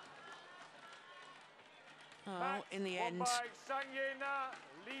 Well, in the end,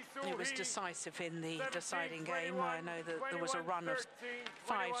 it was decisive in the deciding game. I know that there was a run of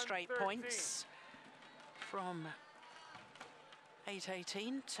 5 straight points from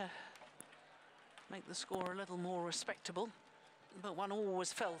 8-18 to make the score a little more respectable. But one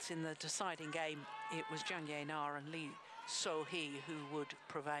always felt in the deciding game it was Chang and Lee So-hee who would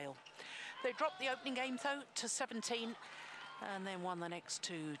prevail. They dropped the opening game, though, to 17. and then won the next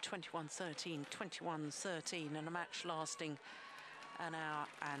two, 21-13, 21-13, and a match lasting an hour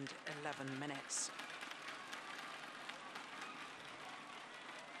and 11 minutes.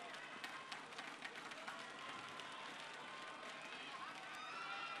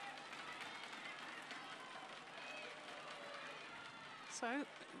 So,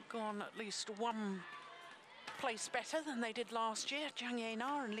 gone at least one place better than they did last year, Chang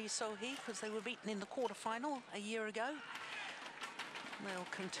and Lee So-hee, because they were beaten in the quarterfinal a year ago. They'll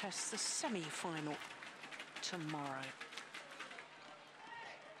contest the semi-final tomorrow.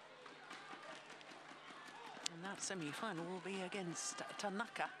 And that semi-final will be against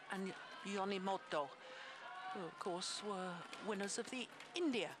Tanaka and Yonimoto, who of course were winners of the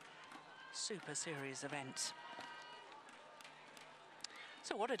India Superseries event.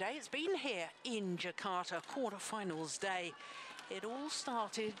 So what a day it's been here in Jakarta, quarterfinals day. It all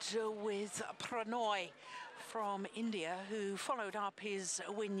started with Pranoy from India, who followed up his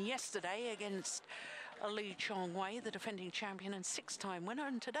win yesterday against Lee Chong-wei, the defending champion and six-time winner,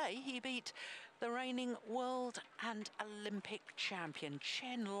 and today he beat the reigning world and Olympic champion,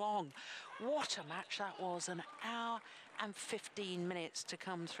 Chen Long. What a match that was, an hour and 15 minutes to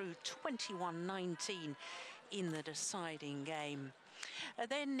come through, 21-19 in the deciding game.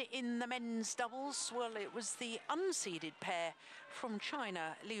 Then in the men's doubles, well, it was the unseeded pair from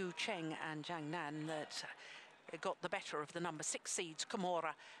China, Liu Cheng and Zhang Nan, that got the better of the number 6 seeds,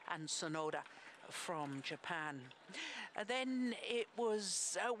 Kimura and Sonoda from Japan. Then it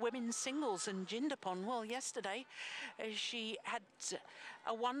was women's singles and Jindapon. Well, yesterday she had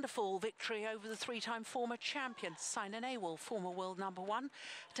a wonderful victory over the three-time former champion, Saina Nehwal, former world #1.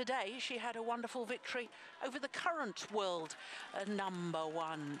 Today she had a wonderful victory over the current world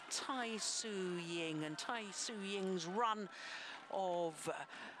 #1, Tai Tzu Ying. And Tai Tzu Ying's run of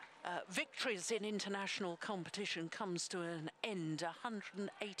victories in international competition comes to an end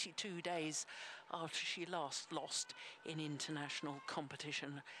 182 days after she last lost in international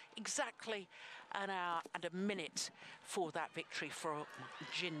competition. Exactly an hour and a minute for that victory for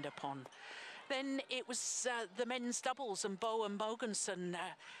Jindapon. Then it was the men's doubles, and Bo and Bogensen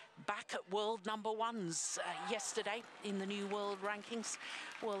back at world #1s yesterday in the new world rankings.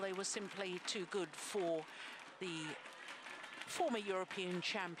 Well, they were simply too good for the former European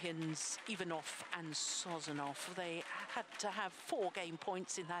champions Ivanov and Sozonov. They had to have 4 game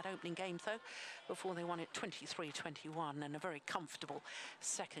points in that opening game, though, before they won it 23-21, and a very comfortable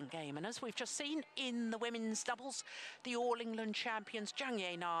second game. And as we've just seen in the women's doubles, the All England champions Chang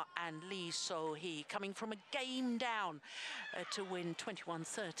Ye-na and Lee So-hee coming from a game down to win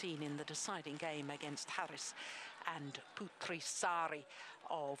 21-13 in the deciding game against Haris and Putri Sari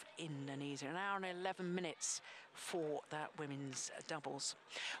of Indonesia. An hour and 11 minutes for that women's doubles.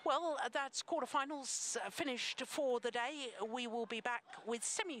 Well, that's quarterfinals finished for the day. We will be back with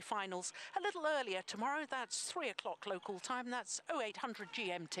semi-finals a little earlier tomorrow. That's 3 o'clock local time. That's 0800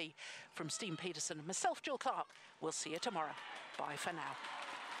 GMT. From Steen Peterson and myself, Jill Clark. We'll see you tomorrow. Bye for now.